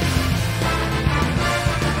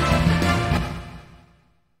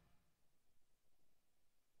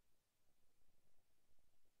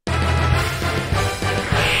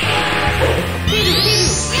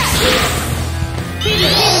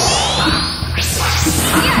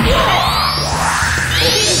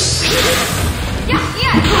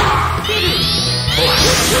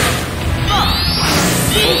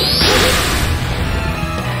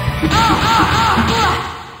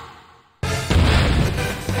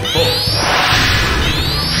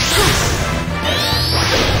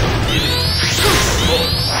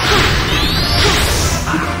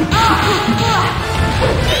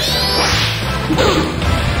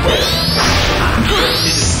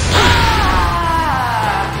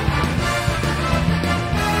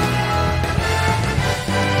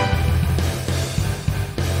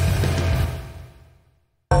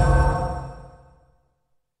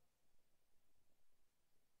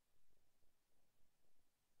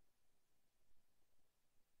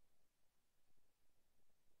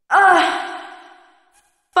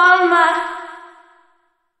 Falma.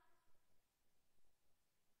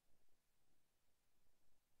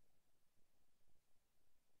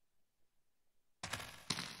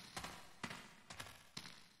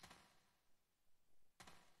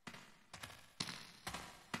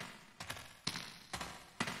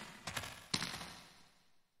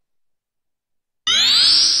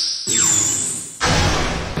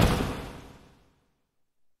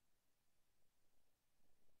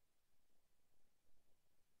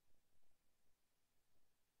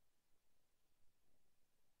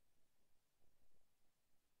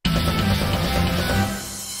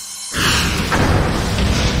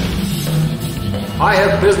 I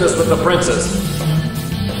have business with the princess.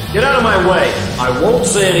 Get out of my way. I won't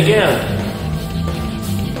say it again.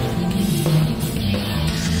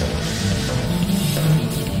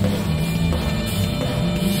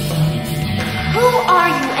 Who are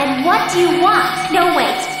you and what do you want? No,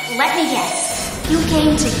 wait. Let me guess. You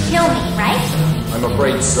came to kill me, right? I'm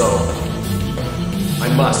afraid so.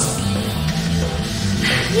 I must.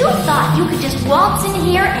 You thought you could just waltz in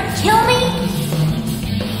here and kill me?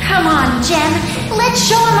 Come on, Jem. Let's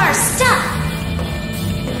show him our stuff.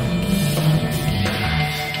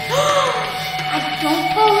 I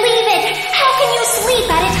don't believe it. How can you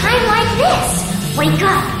sleep at a time like this? Wake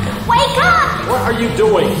up. Wake up! What are you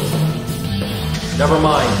doing? Never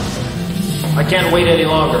mind. I can't wait any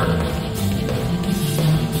longer.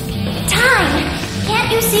 Time!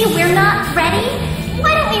 Can't you see we're not ready?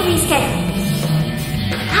 Why don't we reschedule?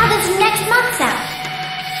 How does next month sound?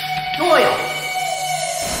 Doyle!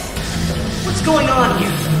 What's going on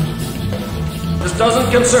here? This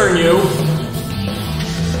doesn't concern you.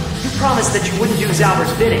 You promised that you wouldn't do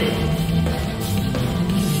Zauber's bidding.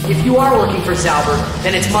 If you are working for Zauber,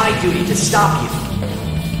 then it's my duty to stop you.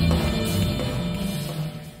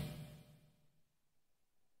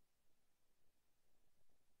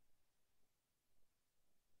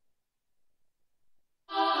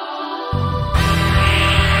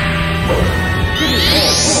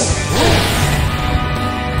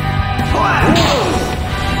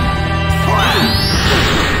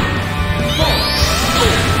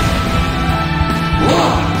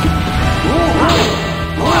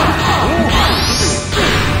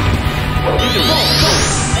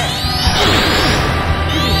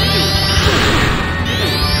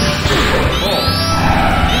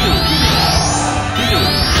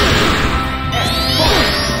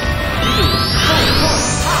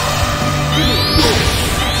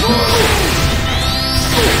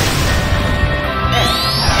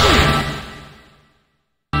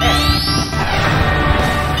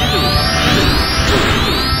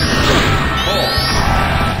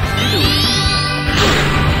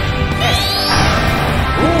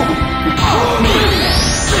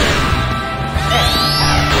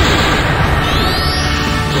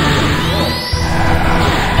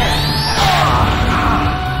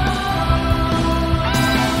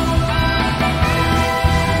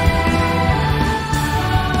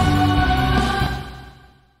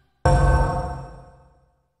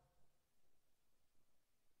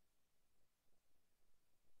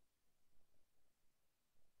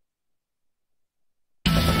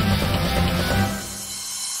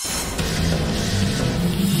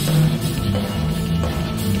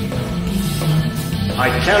 I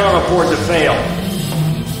cannot afford to fail.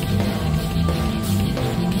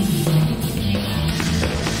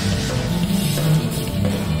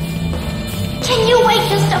 Can you wait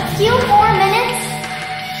just a few more minutes?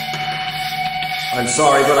 I'm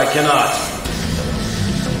sorry, but I cannot.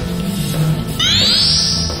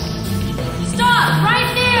 Stop!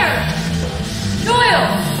 Right there!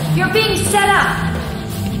 Doyle! You're being set up!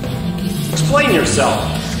 Explain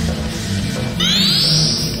yourself.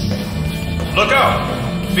 Look out!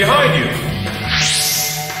 Behind you!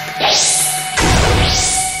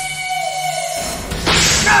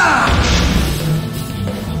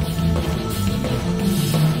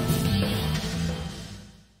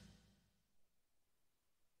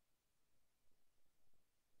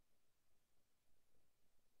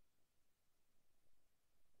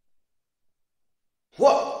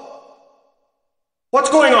 What's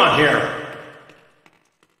going on here?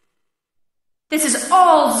 This is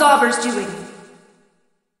all Zauber's doing.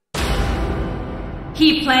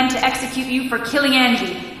 He planned to execute you for killing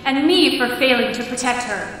Enrgy, and me for failing to protect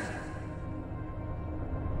her.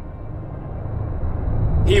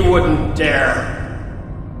 He wouldn't dare.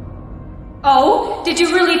 Oh? Did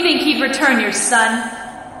you really think he'd return your son?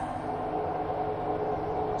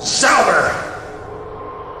 Zauber!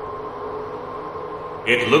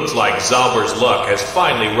 It looks like Zauber's luck has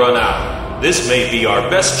finally run out. This may be our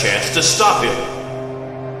best chance to stop him.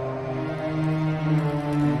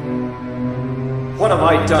 What have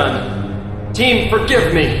I done? Team,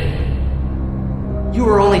 forgive me! You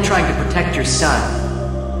were only trying to protect your son.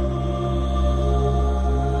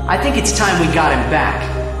 I think it's time we got him back.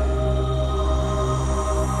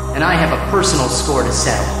 And I have a personal score to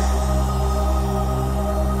settle.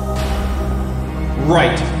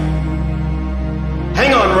 Right.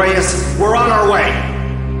 Hang on, Reyes. We're on our way.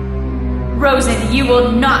 Rosen, you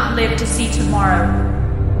will not live to see tomorrow.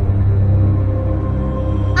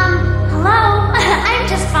 Hello? I'm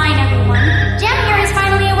just fine, everyone. Jem here is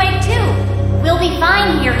finally awake, too. We'll be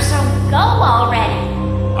fine here, so go already.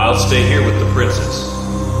 I'll stay here with the princess.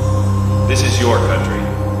 This is your country.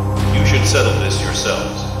 You should settle this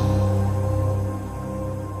yourselves.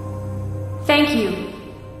 Thank you.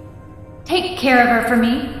 Take care of her for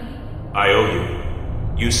me. I owe you.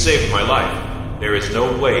 You saved my life. There is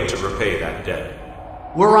no way to repay that debt.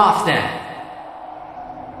 We're off then.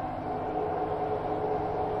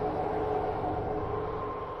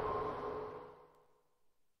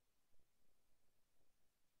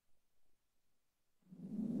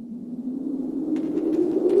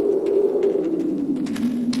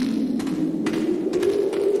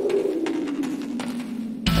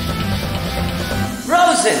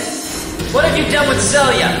 Rosen! What have you done with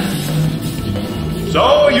Celia?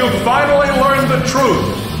 So you finally learned the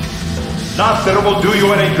truth. Not that it will do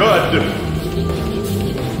you any good,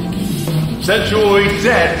 since you will be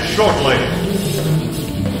dead shortly.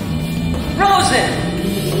 Rosen!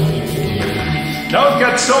 Don't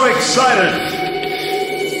get so excited.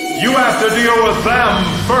 You have to deal with them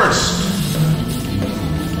first.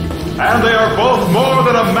 And they are both more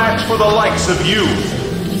than a match for the likes of you.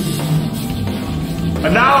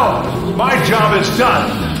 And now, my job is done.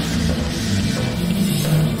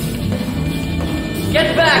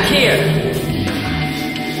 Get back here!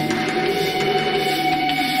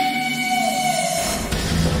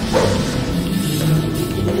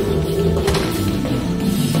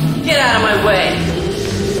 Get out of my way!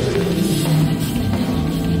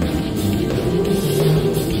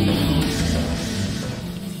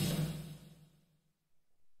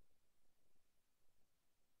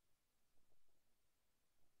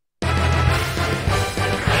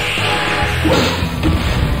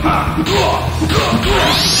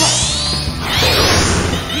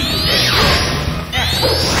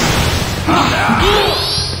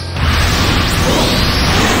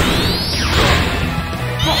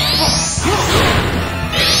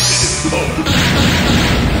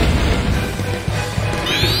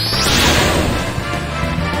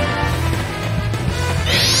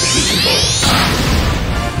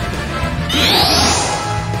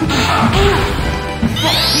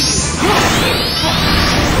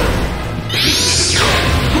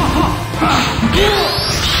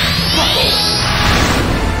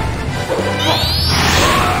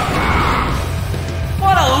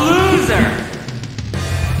 What a loser!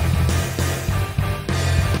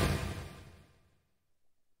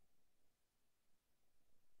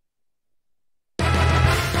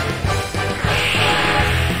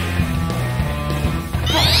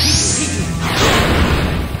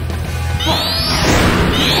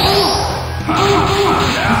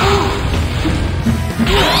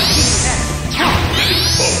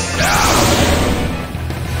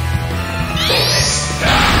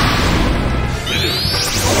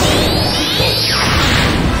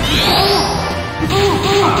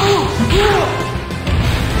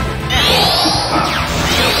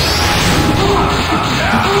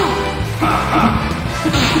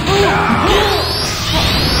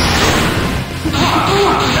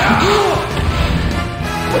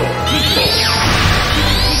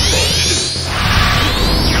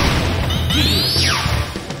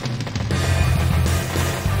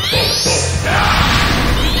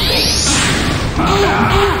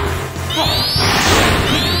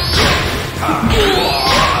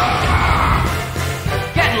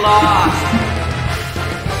 Get lost!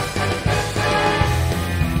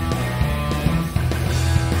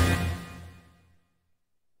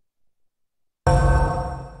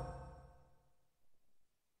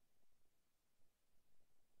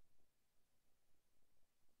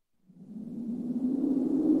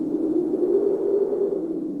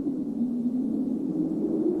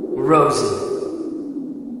 Rosie,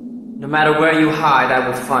 no matter where you hide, I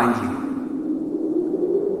will find you.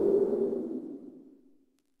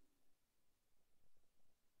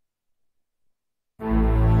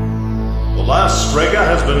 The last Strega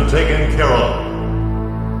has been taken care of.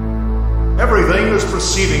 Everything is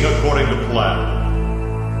proceeding according to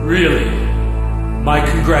plan. Really? My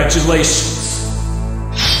congratulations.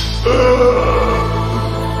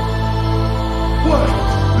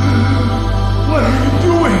 What are you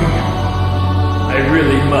doing? I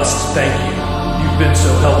really must thank you. You've been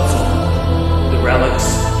so helpful. The relics,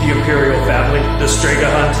 the Imperial family, the Destrega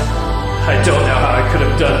hunt. I don't know how I could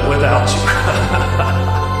have done it without you.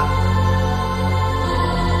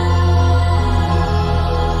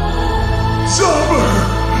 Zauber!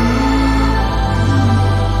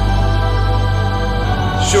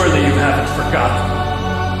 Surely you haven't forgotten.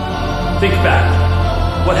 Think back.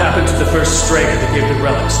 What happened to the first Strega that gave the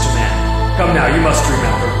relics to man? Come now, you must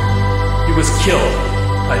remember. He was killed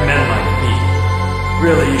by men like me.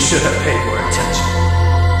 Really, you should have paid more attention.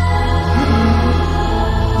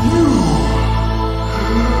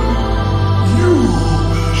 You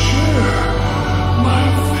share my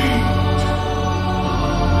fate.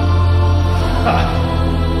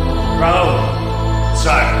 Raoul,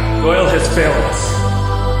 Sire. Doyle has failed us.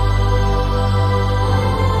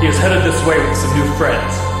 He is headed this way with some new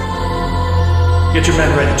friends. Get your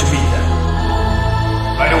men ready to meet them.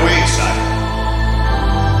 Right away, sire.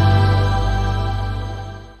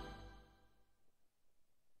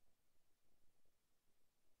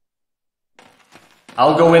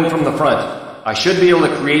 I'll go in from the front. I should be able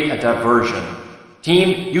to create a diversion.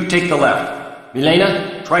 Team, you take the left.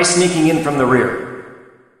 Milena, try sneaking in from the rear.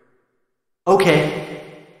 Okay.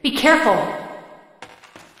 Be careful.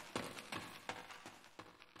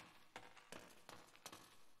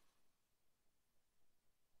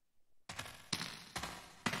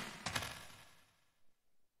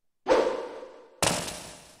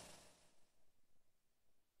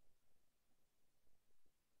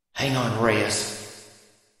 Hang on, Reyes.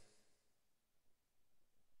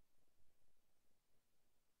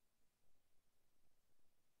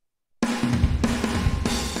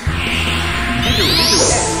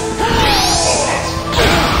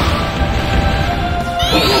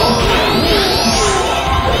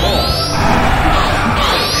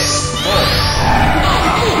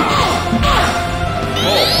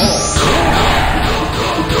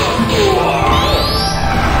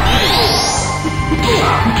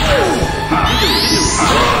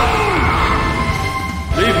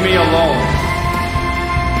 Leave me alone.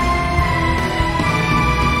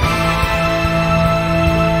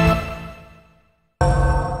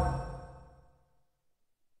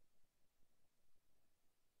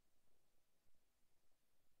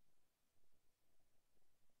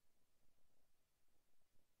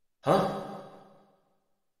 Huh?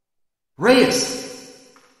 Reyes!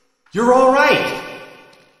 You're all right!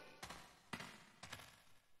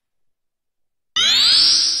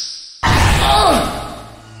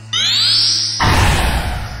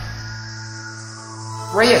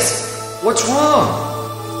 Reyes, what's wrong?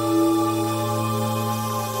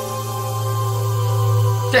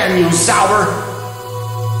 Damn you, Sauber!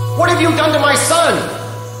 What have you done to my son?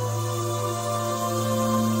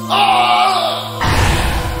 Oh!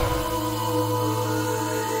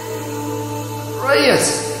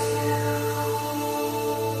 Reyes!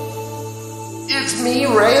 It's me,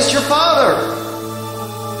 Reyes, your father!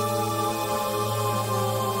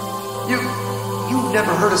 You've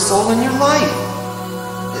never hurt a soul in your life!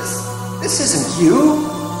 This isn't you!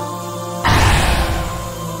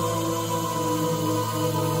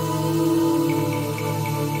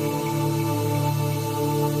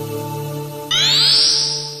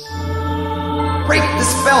 Break the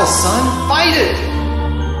spell, son! Fight it!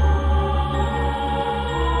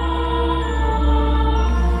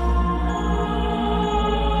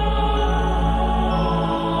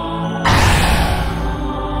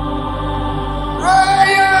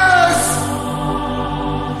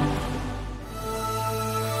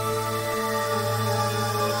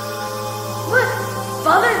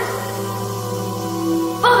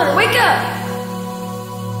 Father, wake up!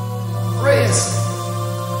 Reyes!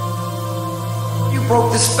 You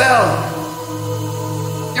broke the spell!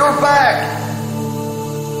 You're back!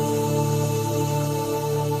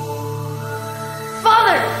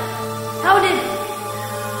 Father! How did...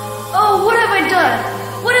 Oh, what have I done?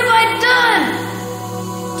 What have I done?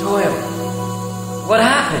 Doyle, what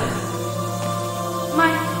happened?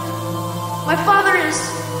 My father is...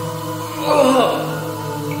 Oh!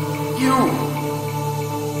 You...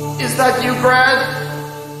 Is that you, Brad?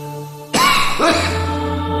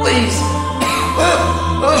 Please.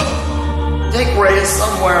 Take Reyes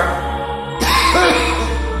somewhere.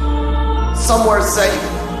 Somewhere safe.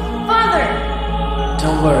 Father!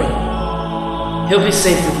 Don't worry. He'll be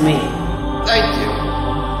safe with me. Thank you.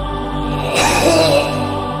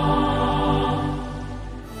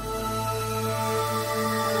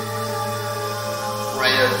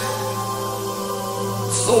 Reyes.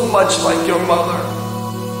 So much like your mother.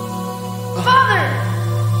 Father!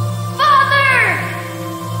 Father!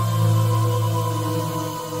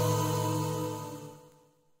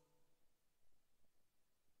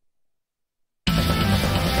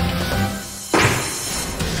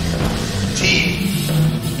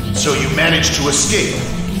 Team, so you managed to escape.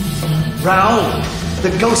 Raoul,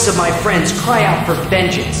 the ghosts of my friends cry out for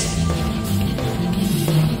vengeance.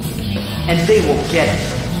 And they will get it.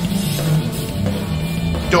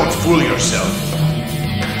 Don't fool yourself.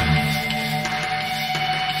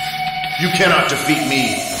 You cannot defeat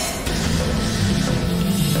me.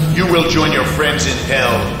 You will join your friends in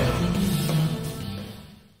hell.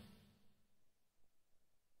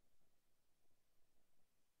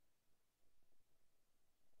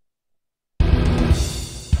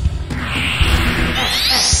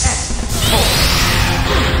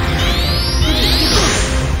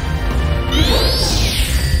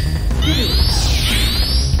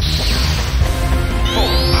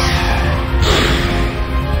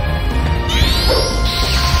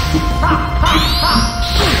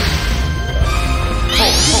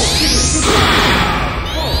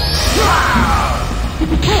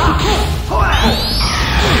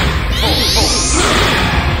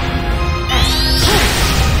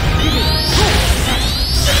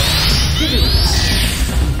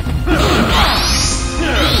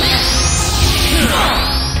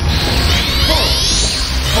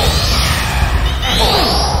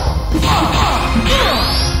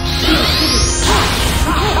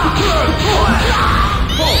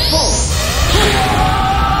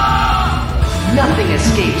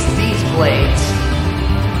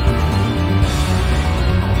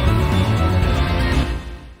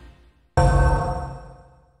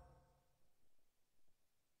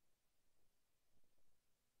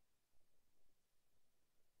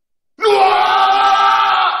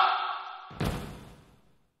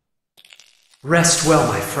 Rest well,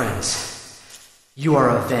 my friends. You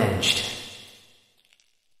are avenged.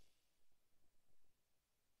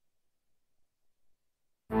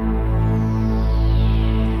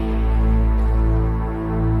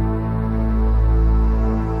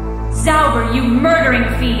 Zauber, you murdering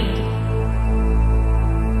fiend!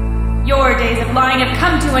 Your days of lying have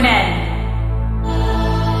come to an end!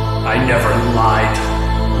 I never lied.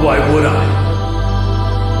 Why would I?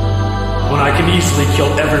 When I can easily kill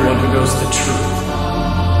everyone who knows the truth.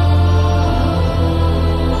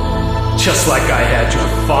 Just like I had your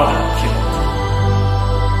father killed.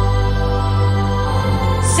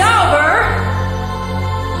 Zauber!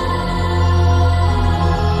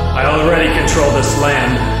 I already control this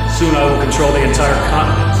land. Soon I will control the entire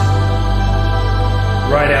continent.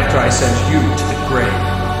 Right after I send you to the grave.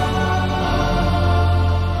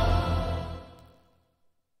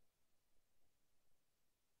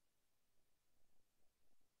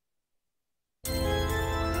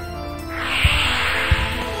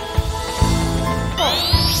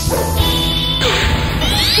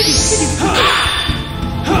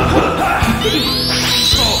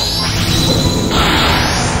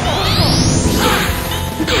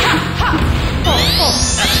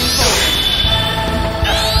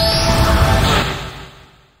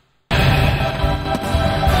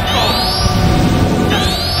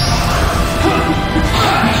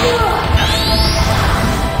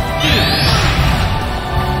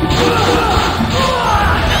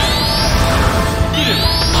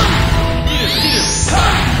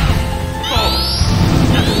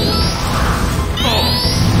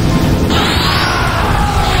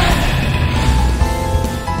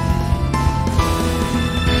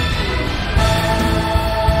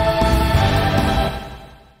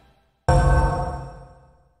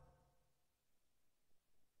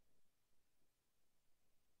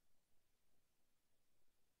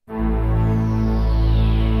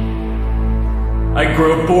 I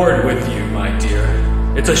grow bored with you, my dear.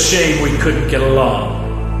 It's a shame we couldn't get along.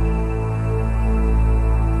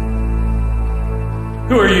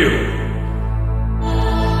 Who are you?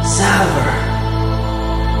 Zauber.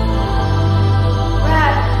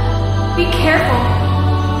 Rat, be careful.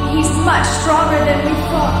 He's much stronger than we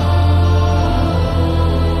thought.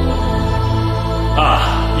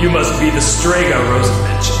 Ah, you must be the Destrega Rosen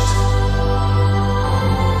mentioned.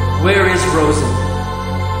 Where is Rosen?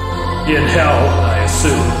 In hell, I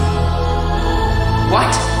assume.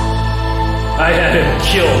 What? I had him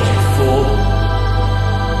killed, you fool.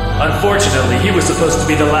 Unfortunately, he was supposed to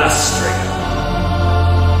be the last Destrega.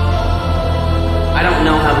 I don't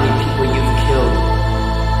know how many people you've killed.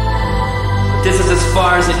 But this is as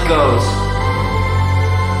far as it goes.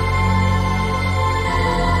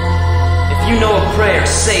 If you know a prayer,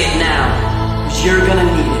 say it now, because you're gonna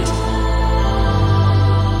need it.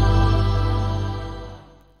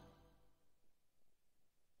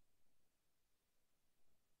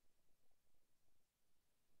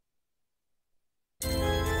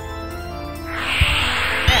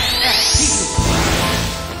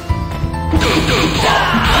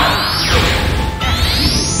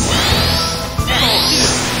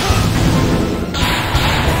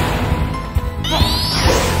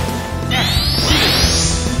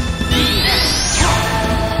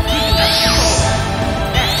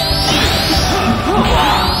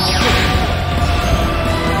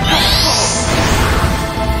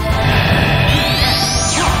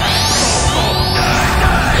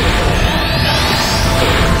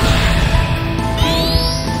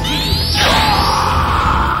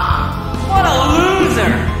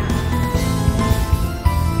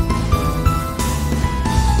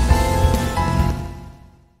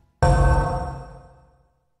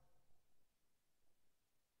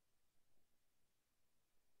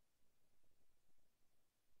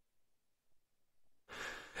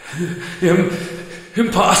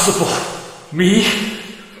 Impossible. Me?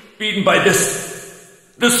 Beaten by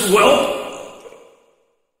this whelp?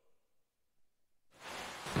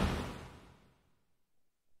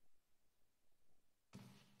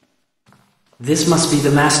 This must be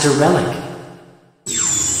the Master Relic.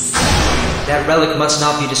 That relic must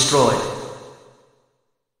not be destroyed.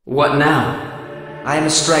 What now? I am a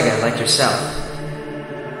Destrega, like yourself.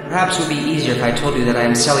 Perhaps it would be easier if I told you that I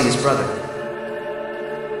am Celia's brother.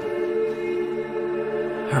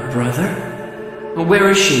 Her brother? Well, where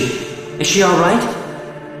is she? Is she alright?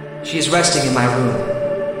 She is resting in my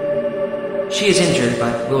room. She is injured,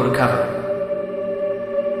 but will recover.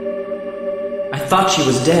 I thought she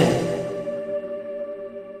was dead.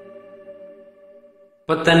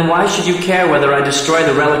 But then why should you care whether I destroy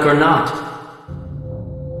the relic or not?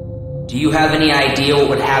 Do you have any idea what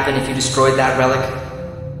would happen if you destroyed that relic?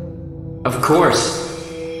 Of course.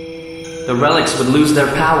 The relics would lose their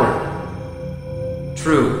power.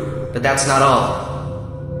 True, but that's not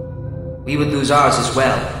all. We would lose ours as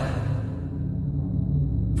well.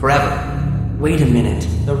 Forever. Wait a minute.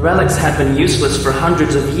 The relics had been useless for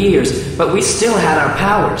hundreds of years, but we still had our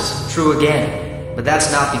powers. True again, but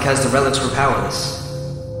that's not because the relics were powerless.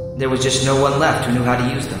 There was just no one left who knew how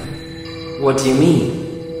to use them. What do you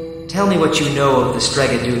mean? Tell me what you know of the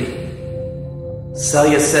Destrega duty.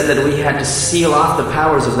 Celia said that we had to seal off the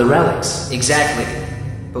powers of the relics. Exactly.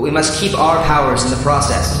 But we must keep our powers in the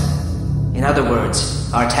process. In other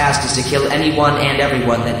words, our task is to kill anyone and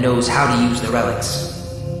everyone that knows how to use the relics.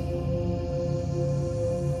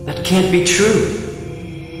 That can't be true.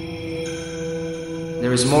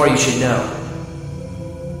 There is more you should know.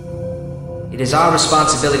 It is our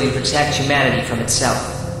responsibility to protect humanity from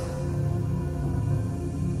itself.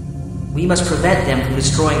 We must prevent them from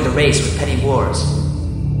destroying the race with petty wars.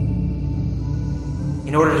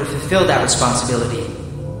 In order to fulfill that responsibility,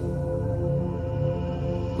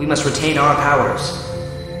 we must retain our powers.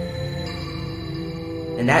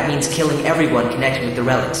 And that means killing everyone connected with the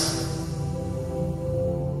relics.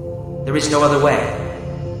 There is no other way.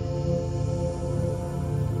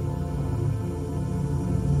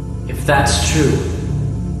 If that's true,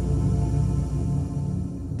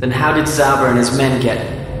 then how did Zauber and his men get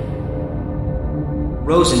it?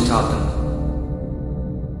 Rosen taught them.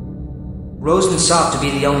 Rosen sought to be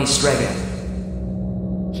the only Destrega.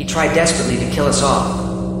 He tried desperately to kill us all.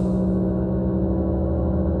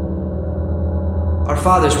 Our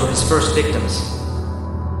fathers were his first victims.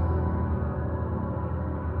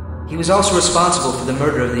 He was also responsible for the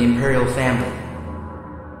murder of the Imperial family.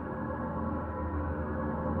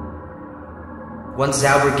 Once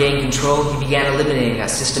Zauber gained control, he began eliminating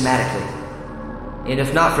us systematically. And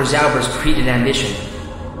if not for Zauber's greed and ambition,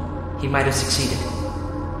 he might have succeeded.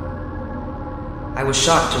 I was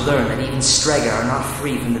shocked to learn that even Destrega are not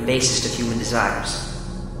free from the basest of human desires.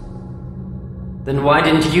 Then why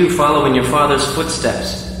didn't you follow in your father's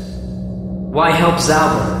footsteps? Why help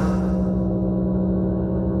Zauber?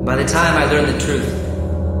 By the time I learned the truth,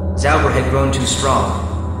 Zauber had grown too strong.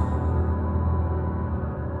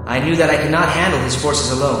 I knew that I could not handle his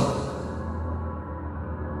forces alone.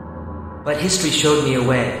 But history showed me a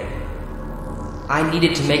way. I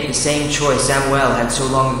needed to make the same choice Samuel had so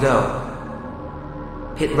long ago.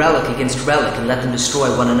 Pit relic against relic and let them destroy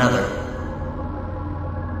one another.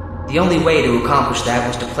 The only way to accomplish that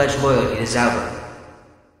was to pledge loyalty to Zauber.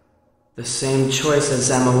 The same choice as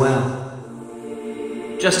Samuel.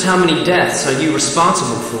 Just how many deaths are you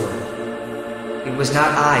responsible for? It was not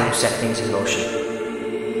I who set things in motion.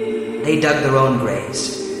 They dug their own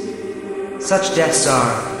graves. Such deaths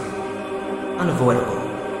are unavoidable.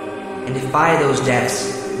 And if by those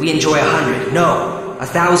deaths we enjoy 100, no,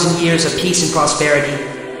 1,000 years of peace and prosperity,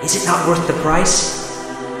 is it not worth the price?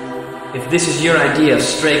 If this is your idea of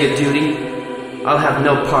Destrega duty, I'll have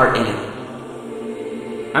no part in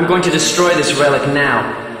it. I'm going to destroy this relic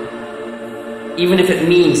now, even if it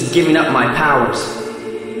means giving up my powers.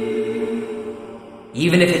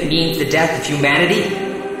 Even if it means the death of humanity?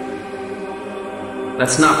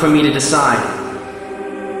 That's not for me to decide.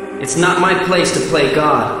 It's not my place to play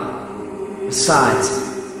God. Besides,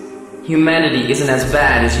 humanity isn't as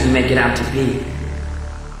bad as you make it out to be.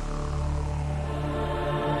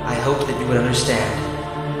 I hoped that you would understand.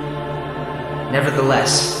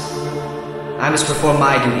 Nevertheless, I must perform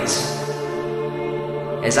my duties,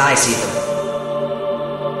 as I see them.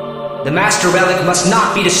 The Master Relic must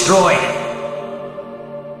not be destroyed!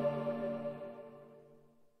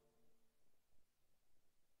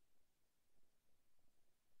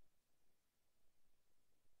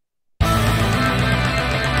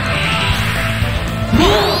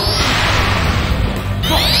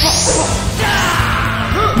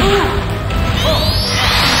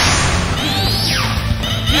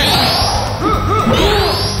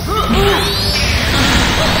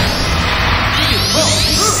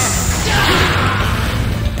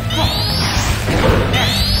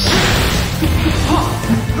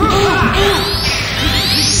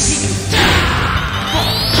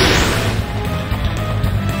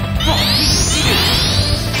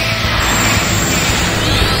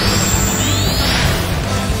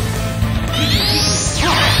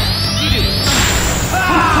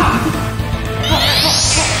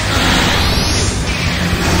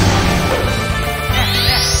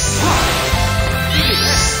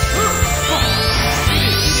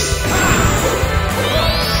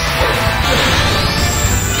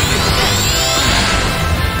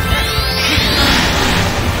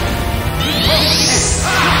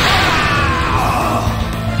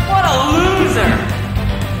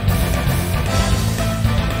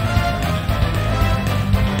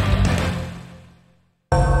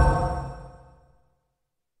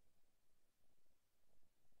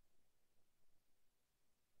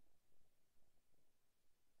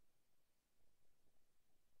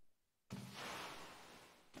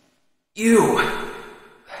 You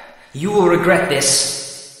will regret this.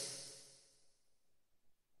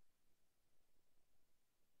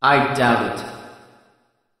 I doubt it.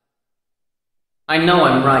 I know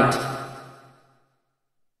I'm right.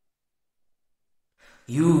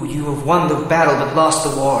 You have won the battle but lost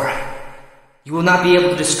the war. You will not be able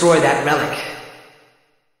to destroy that relic.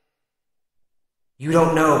 You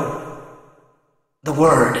don't know the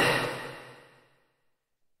word.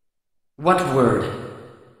 What word?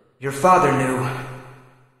 Your father knew,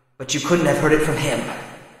 but you couldn't have heard it from him.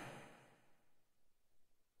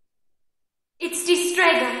 It's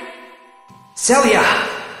Destrega. Celia!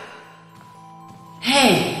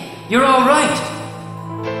 Hey, you're all right.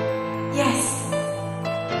 Yes.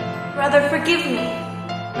 Brother, forgive me.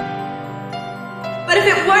 But if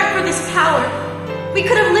it weren't for this power, we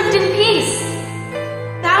could have lived in peace.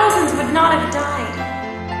 Thousands would not have died.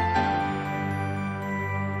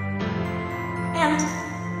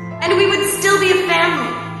 And we would still be a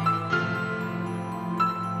family.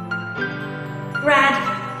 Brad,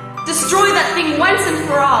 destroy that thing once and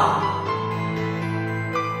for all.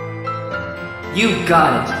 You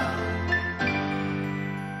got it.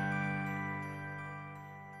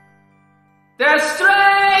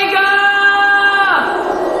 Destrega!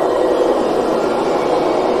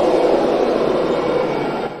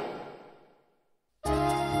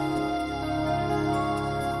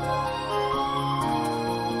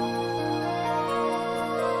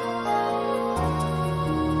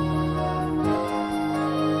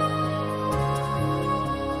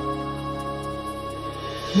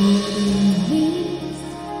 Morning leaves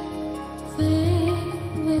fade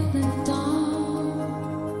with the dawn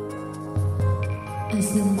as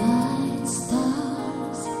the night starts.